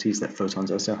bosonic properties that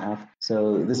photons also have.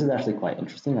 So this is actually quite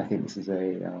interesting. I think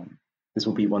this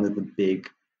will be one of the big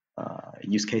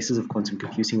use cases of quantum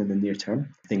computing in the near term.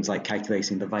 Things like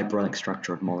calculating the vibronic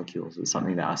structure of molecules is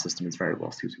something that our system is very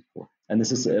well suited for. And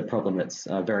this is a problem that's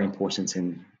very important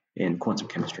in quantum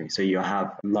chemistry. So you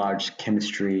have large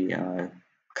chemistry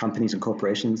companies and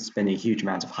corporations spending a huge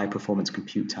amount of high performance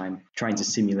compute time trying to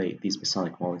simulate these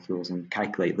bosonic molecules and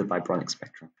calculate the vibronic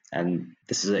spectrum. And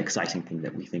this is an exciting thing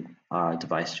that we think our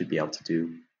device should be able to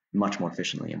do much more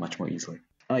efficiently and much more easily.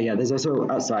 There's also,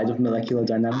 outside of molecular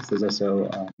dynamics, there's also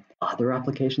other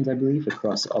applications, I believe,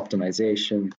 across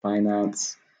optimization,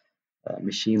 finance,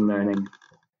 machine learning,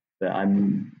 that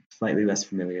I'm slightly less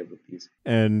familiar with these.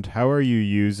 And how are you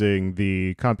using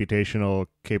the computational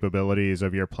capabilities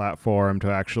of your platform to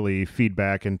actually feed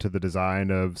back into the design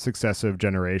of successive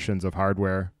generations of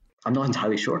hardware? I'm not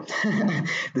entirely sure.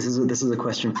 This is a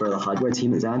question for the hardware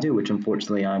team at Xanadu, which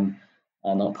unfortunately I'm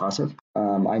not part of.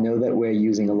 I know that we're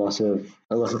using a lot of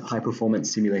high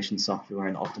performance simulation software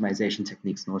and optimization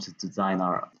techniques in order to design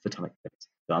our photonic chips.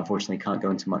 But unfortunately, can't go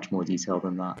into much more detail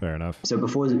than that. Fair enough. So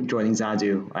before joining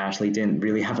Xanadu, I actually didn't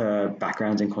really have a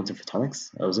background in quantum photonics.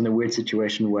 I was in a weird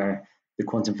situation where the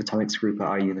quantum photonics group at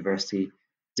our university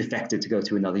defected to go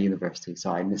to another university.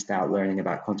 So I missed out learning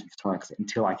about quantum photonics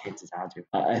until I came to Xanadu.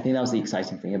 I think that was the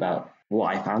exciting thing about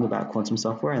what I found about quantum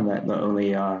software, and that not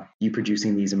only are you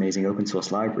producing these amazing open source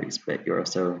libraries, but you're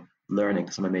also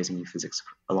learning some amazing new physics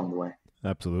along the way.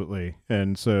 Absolutely.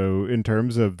 And so, in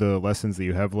terms of the lessons that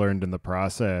you have learned in the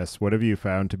process, what have you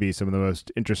found to be some of the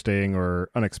most interesting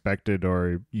or unexpected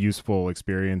or useful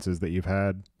experiences that you've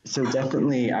had? So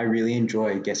definitely, I really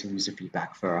enjoy getting user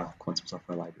feedback for our quantum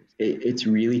software libraries. It's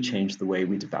really changed the way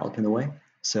we develop in a way.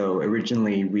 So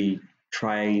originally, we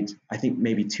tried, I think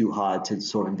maybe too hard to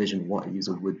sort of envision what a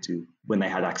user would do when they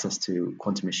had access to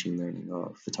quantum machine learning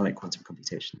or photonic quantum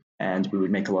computation. And we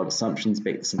would make a lot of assumptions,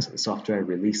 bake this into the software,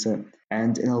 release it.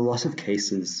 And in a lot of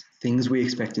cases, things we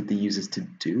expected the users to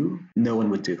do, no one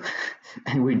would do.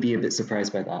 And we'd be a bit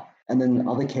surprised by that. And then in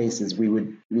other cases, we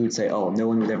would say, oh, no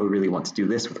one would ever really want to do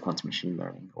this with quantum machine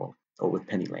learning or with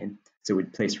penny lane. So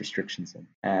we'd place restrictions in.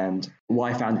 And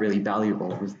what I found really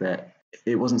valuable was that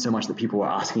it wasn't so much that people were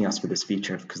asking us for this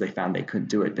feature because they found they couldn't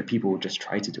do it, but people would just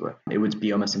try to do it. It would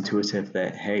be almost intuitive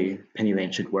that, hey, penny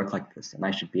lane should work like this, and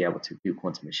I should be able to do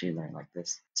quantum machine learning like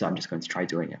this. So I'm just going to try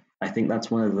doing it. I think that's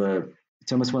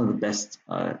it's almost one of the best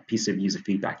pieces of user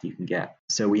feedback you can get.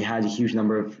 So we had a huge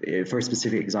number of, for a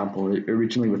specific example,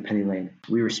 originally with penny lane,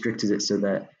 we restricted it so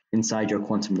that inside your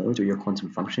quantum node or your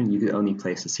quantum function, you could only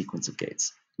place a sequence of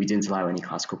gates. We didn't allow any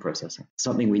classical processing.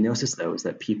 Something we noticed, though, is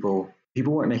that people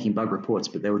weren't making bug reports,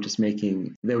 but they were just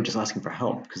asking for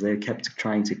help because they kept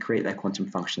trying to create their quantum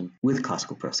function with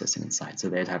classical processing inside. So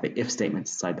they'd have if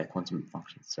statements inside their quantum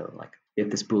function. So like, if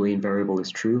this Boolean variable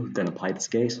is true, then apply this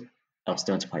gate, else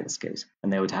don't apply this gate.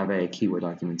 And they would have a keyword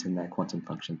argument in their quantum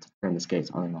function to turn this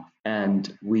gate on and off.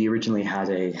 And we originally had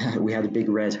a big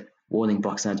red warning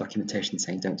box in our documentation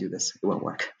saying, don't do this, it won't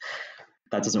work.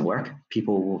 That doesn't work.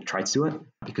 People will try to do it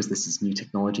because this is new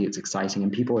technology, it's exciting,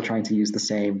 and people are trying to use the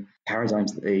same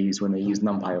paradigms that they use when they use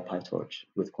NumPy or PyTorch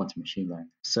with quantum machine learning.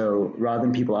 So rather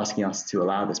than people asking us to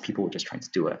allow this, people were just trying to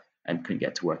do it and couldn't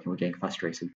get to work and were getting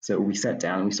frustrated. So we sat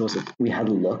down and we had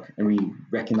a look and we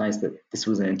recognized that this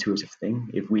was an intuitive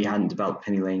thing. If we hadn't developed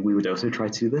penny lane, we would also try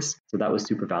to do this. So that was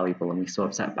super valuable, and we sort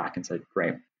of sat back and said,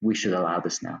 great, we should allow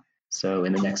this now. So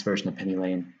in the next version of penny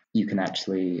lane, you can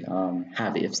actually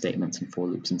have if statements and for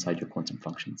loops inside your quantum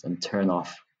functions and turn on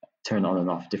and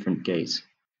off different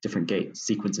gate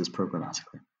sequences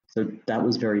programmatically. So that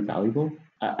was very valuable.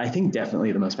 I think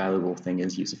definitely the most valuable thing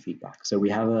is user feedback. So we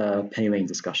have a penny lane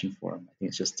discussion forum. I think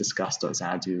it's just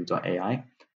discuss.xanadu.ai.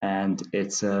 And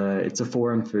it's a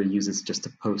forum for users just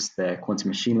to post their quantum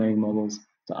machine learning models,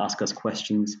 to ask us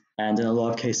questions. And in a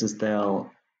lot of cases,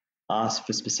 they'll ask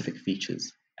for specific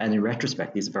features. And in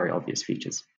retrospect, these are very obvious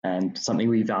features. And something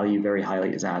we value very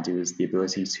highly at Xanadu is the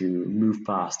ability to move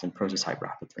fast and prototype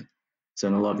rapidly. So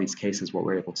in a lot of these cases, what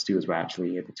we're able to do is we're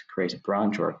actually able to create a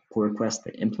branch or a pull request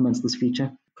that implements this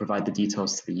feature, provide the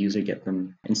details to the user, get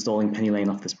them installing penny lane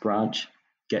off this branch,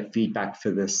 get feedback for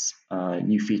this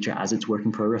new feature as it's work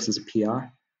in progress as a PR,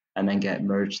 and then get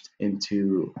merged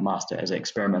into master as an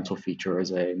experimental feature,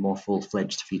 as a more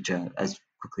full-fledged feature as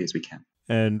quickly as we can.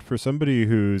 And for somebody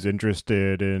who's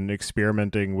interested in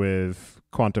experimenting with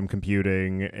quantum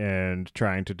computing and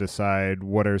trying to decide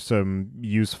what are some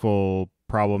useful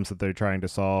problems that they're trying to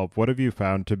solve, what have you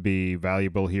found to be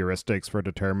valuable heuristics for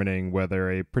determining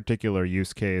whether a particular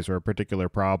use case or a particular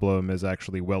problem is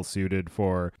actually well suited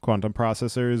for quantum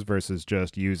processors versus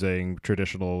just using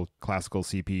traditional classical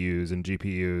CPUs and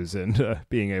GPUs and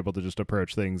being able to just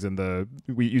approach things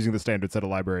using the standard set of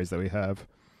libraries that we have?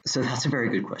 So that's a very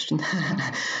good question.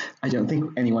 I don't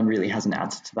think anyone really has an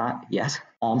answer to that yet.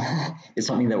 It's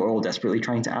something that we're all desperately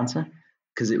trying to answer,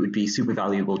 because it would be super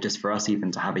valuable just for us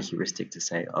even to have a heuristic to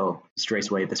say, oh, straight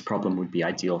away, this problem would be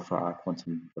ideal for our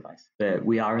quantum device. But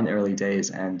we are in the early days,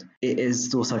 and it is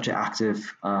still such an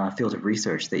active field of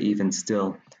research that even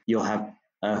still, you'll have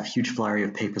a huge flurry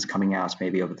of papers coming out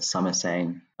maybe over the summer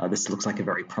saying, this looks like a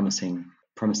very promising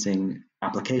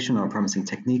application or a promising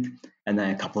technique. And then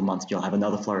a couple of months, you'll have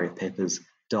another flurry of papers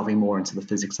delving more into the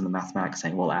physics and the mathematics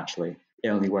saying, well, actually, it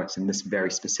only works in this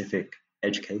very specific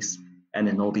edge case. And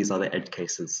in all these other edge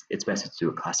cases, it's better to do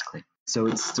it classically. So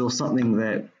it's still something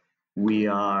that we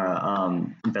are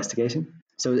investigating.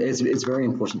 So it's very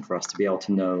important for us to be able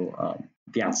to know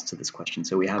the answer to this question.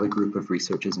 So we have a group of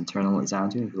researchers internal at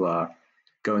Xanadu who are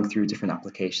going through different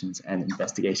applications and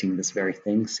investigating this very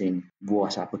thing, seeing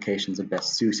what applications are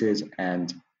best suited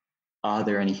and are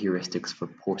there any heuristics for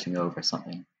porting over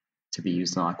something to be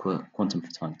used on our quantum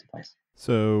photonic device.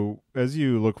 So, as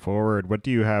you look forward, what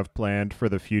do you have planned for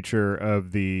the future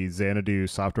of the Xanadu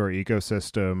software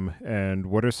ecosystem, and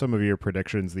what are some of your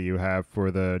predictions that you have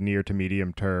for the near to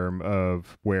medium term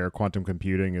of where quantum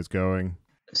computing is going?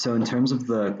 So, in terms of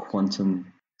the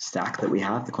quantum stack that we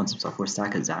have, the quantum software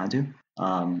stack at Xanadu,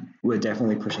 we're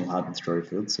definitely pushing hard on story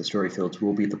fields. So, story fields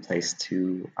will be the place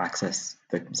to access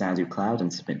the Xanadu cloud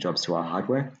and submit jobs to our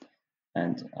hardware.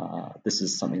 And this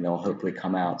is something that will hopefully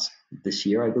come out this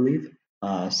year, I believe.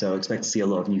 So expect to see a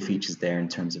lot of new features there in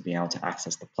terms of being able to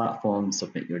access the platform,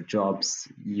 submit your jobs,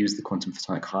 use the quantum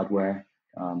photonic hardware,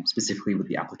 specifically with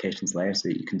the applications layer, so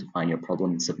that you can define your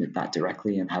problem and submit that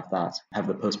directly and have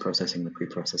the post-processing, the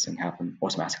pre-processing happen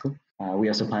automatically. We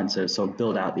also plan to sort of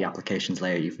build out the applications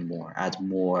layer even more, add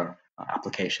more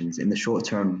applications in the short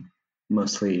term,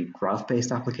 mostly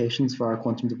graph-based applications for our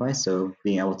quantum device. So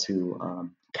being able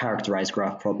to characterize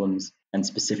graph problems and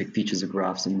specific features of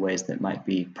graphs in ways that might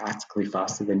be practically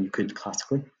faster than you could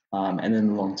classically. And then in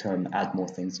the long term, add more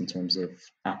things in terms of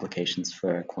applications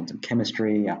for quantum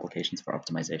chemistry, applications for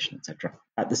optimization, etc.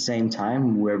 At the same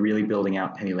time, we're really building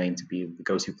out PennyLane to be the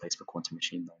go-to place for quantum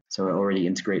machine learning. So it already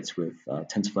integrates with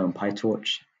TensorFlow and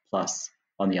PyTorch, plus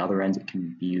on the other end, it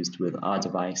can be used with our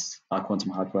device, our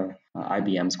quantum hardware,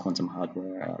 IBM's quantum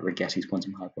hardware, Rigetti's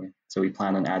quantum hardware. So we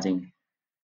plan on adding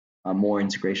more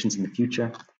integrations in the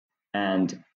future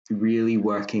and really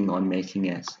working on making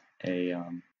it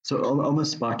so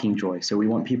almost sparking joy. So we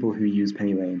want people who use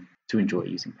PennyLane to enjoy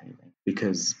using PennyLane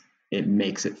because it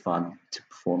makes it fun to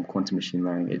perform quantum machine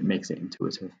learning. It makes it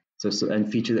intuitive. So a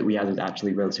feature that we added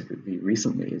actually relatively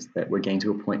recently is that we're getting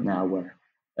to a point now where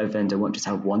a vendor won't just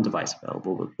have one device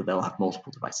available, but they'll have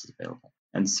multiple devices available.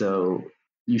 And so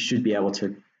you should be able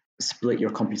to split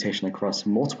your computation across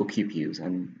multiple QPUs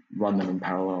and run them in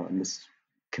parallel. And this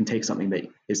can take something that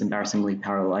is embarrassingly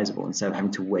parallelizable. Instead of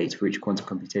having to wait for each quantum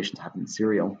computation to happen in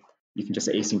serial, you can just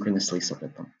asynchronously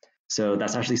submit them. So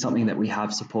that's actually something that we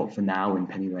have support for now in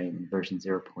PennyLane in version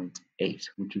 0.8,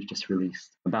 which was just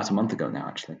released about a month ago now,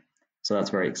 actually. So that's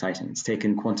very exciting. It's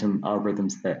taken quantum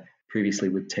algorithms that previously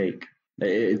would take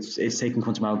it's taken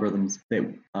quantum algorithms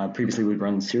that previously would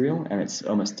run serial, and it's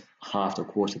almost halved or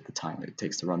quartered the time that it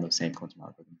takes to run those same quantum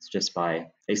algorithms just by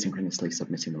asynchronously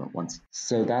submitting them at once.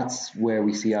 So that's where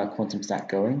we see our quantum stack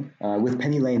going. With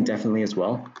PennyLane definitely as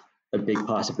well. A big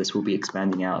part of this will be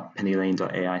expanding out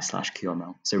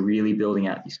pennylane.ai/QML. So really building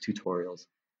out these tutorials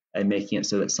and making it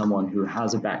so that someone who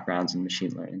has a background in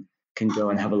machine learning can go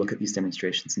and have a look at these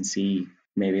demonstrations and see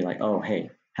maybe like, oh,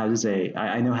 hey, how does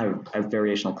I know how a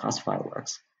variational classifier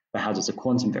works, but how does a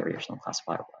quantum variational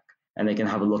classifier work? And they can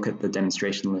have a look at the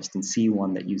demonstration list and see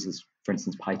one that uses, for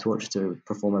instance, PyTorch to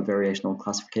perform a variational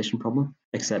classification problem,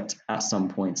 except at some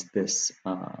point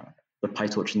the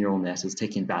PyTorch neural net is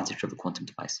taking advantage of the quantum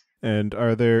device. And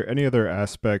are there any other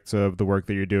aspects of the work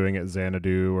that you're doing at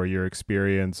Xanadu or your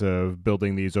experience of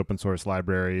building these open source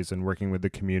libraries and working with the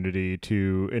community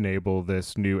to enable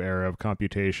this new era of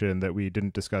computation that we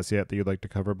didn't discuss yet that you'd like to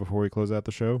cover before we close out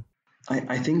the show?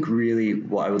 I think really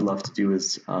what I would love to do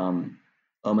is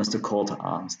almost a call to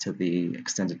arms to the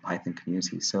extended Python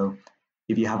community. So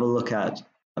if you have a look at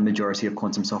a majority of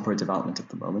quantum software development at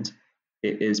the moment,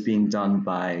 it is being done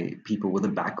by people with a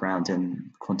background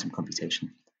in quantum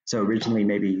computation. So originally,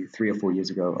 maybe 3 or 4 years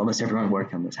ago, almost everyone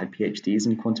working on this had PhDs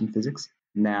in quantum physics.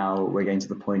 Now we're getting to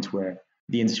the point where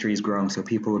the industry is growing, so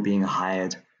people are being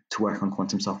hired to work on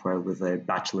quantum software with a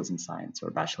bachelor's in science or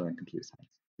a bachelor in computer science.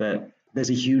 But there's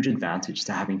a huge advantage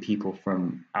to having people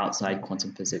from outside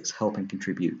quantum physics help and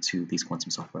contribute to these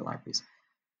quantum software libraries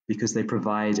because they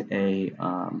provide a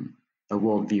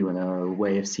worldview and a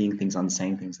way of seeing things,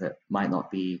 understanding things that might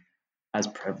not be as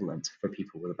prevalent for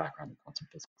people with a background in quantum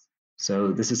physics.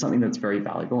 So this is something that's very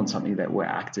valuable and something that we're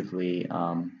actively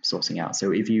sourcing out.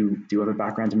 So if you do have a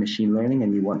background in machine learning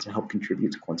and you want to help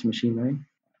contribute to quantum machine learning,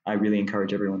 I really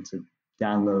encourage everyone to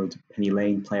download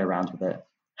PennyLane, play around with it,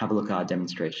 have a look at our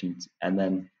demonstrations, and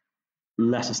then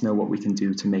let us know what we can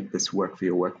do to make this work for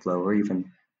your workflow, or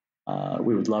even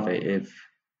we would love it if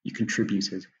you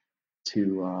contributed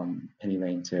to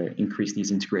PennyLane to increase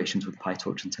these integrations with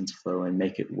PyTorch and TensorFlow and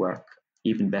make it work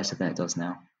even better than it does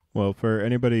now. Well, for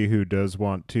anybody who does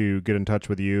want to get in touch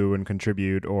with you and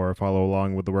contribute or follow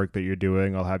along with the work that you're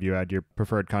doing, I'll have you add your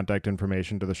preferred contact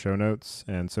information to the show notes.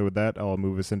 And so with that, I'll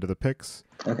move us into the picks.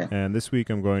 Okay. And this week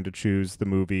I'm going to choose the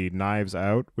movie Knives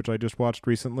Out, which I just watched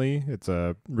recently. It's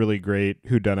a really great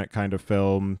whodunit kind of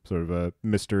film, sort of a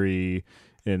mystery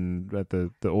in the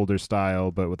older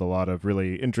style, but with a lot of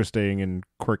really interesting and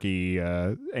quirky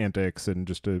antics, and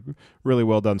just a really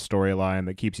well done storyline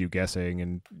that keeps you guessing.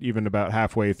 And even about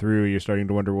halfway through, you're starting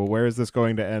to wonder, well, where is this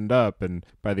going to end up? And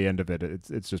by the end of it,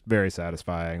 it's just very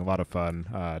satisfying, a lot of fun.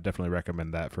 Definitely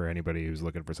recommend that for anybody who's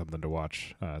looking for something to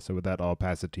watch. So with that, I'll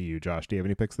pass it to you, Josh. Do you have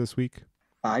any picks this week?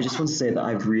 I just want to say that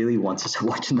I've really wanted to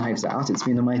watch Knives Out. It's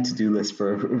been on my to-do list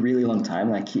for a really long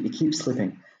time, and it keeps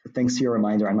slipping. But thanks to your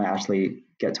reminder, I might actually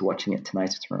get to watching it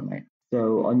tonight or tomorrow night.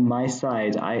 So on my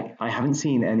side, I haven't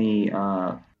seen any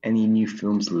new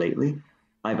films lately.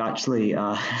 I've actually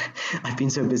I've been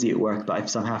so busy at work, but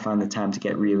I've somehow found the time to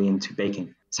get really into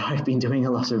baking. So I've been doing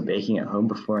a lot of baking at home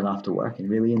before and after work, and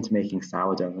really into making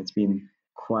sourdough. It's been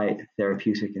quite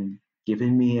therapeutic and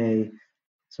given me a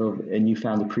sort of a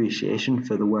newfound appreciation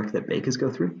for the work that bakers go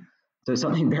through. So it's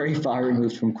something very far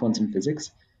removed from quantum physics,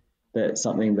 but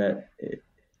something that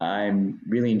I'm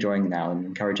really enjoying now, and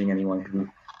encouraging anyone who's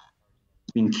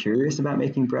been curious about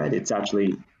making bread. It's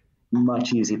actually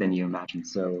much easier than you imagine.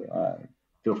 So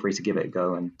feel free to give it a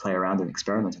go and play around and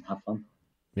experiment and have fun.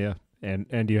 Yeah,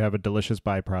 and you have a delicious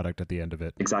byproduct at the end of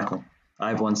it. Exactly. I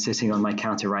have one sitting on my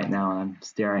counter right now, and I'm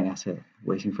staring at it,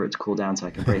 waiting for it to cool down so I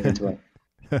can break into it.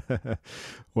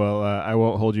 Well, I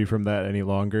won't hold you from that any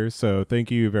longer. So thank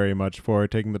you very much for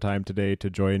taking the time today to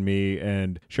join me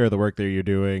and share the work that you're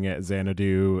doing at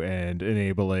Xanadu and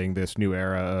enabling this new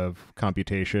era of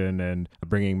computation and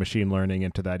bringing machine learning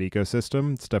into that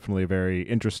ecosystem. It's definitely a very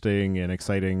interesting and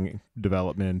exciting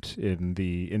development in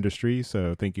the industry.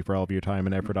 So thank you for all of your time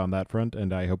and effort on that front,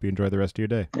 and I hope you enjoy the rest of your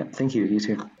day. Yeah, thank you. You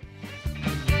too.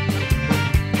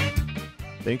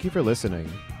 Thank you for listening.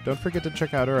 Don't forget to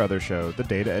check out our other show, the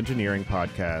Data Engineering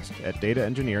Podcast, at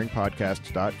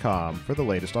dataengineeringpodcast.com for the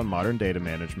latest on modern data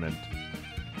management.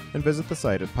 And visit the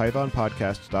site at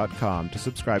pythonpodcast.com to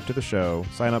subscribe to the show,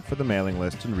 sign up for the mailing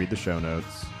list, and read the show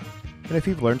notes. And if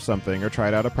you've learned something or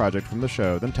tried out a project from the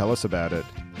show, then tell us about it.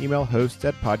 Email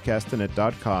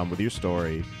hosts@podcastinit.com with your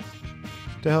story.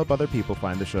 To help other people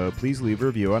find the show, please leave a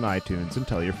review on iTunes and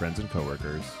tell your friends and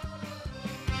coworkers.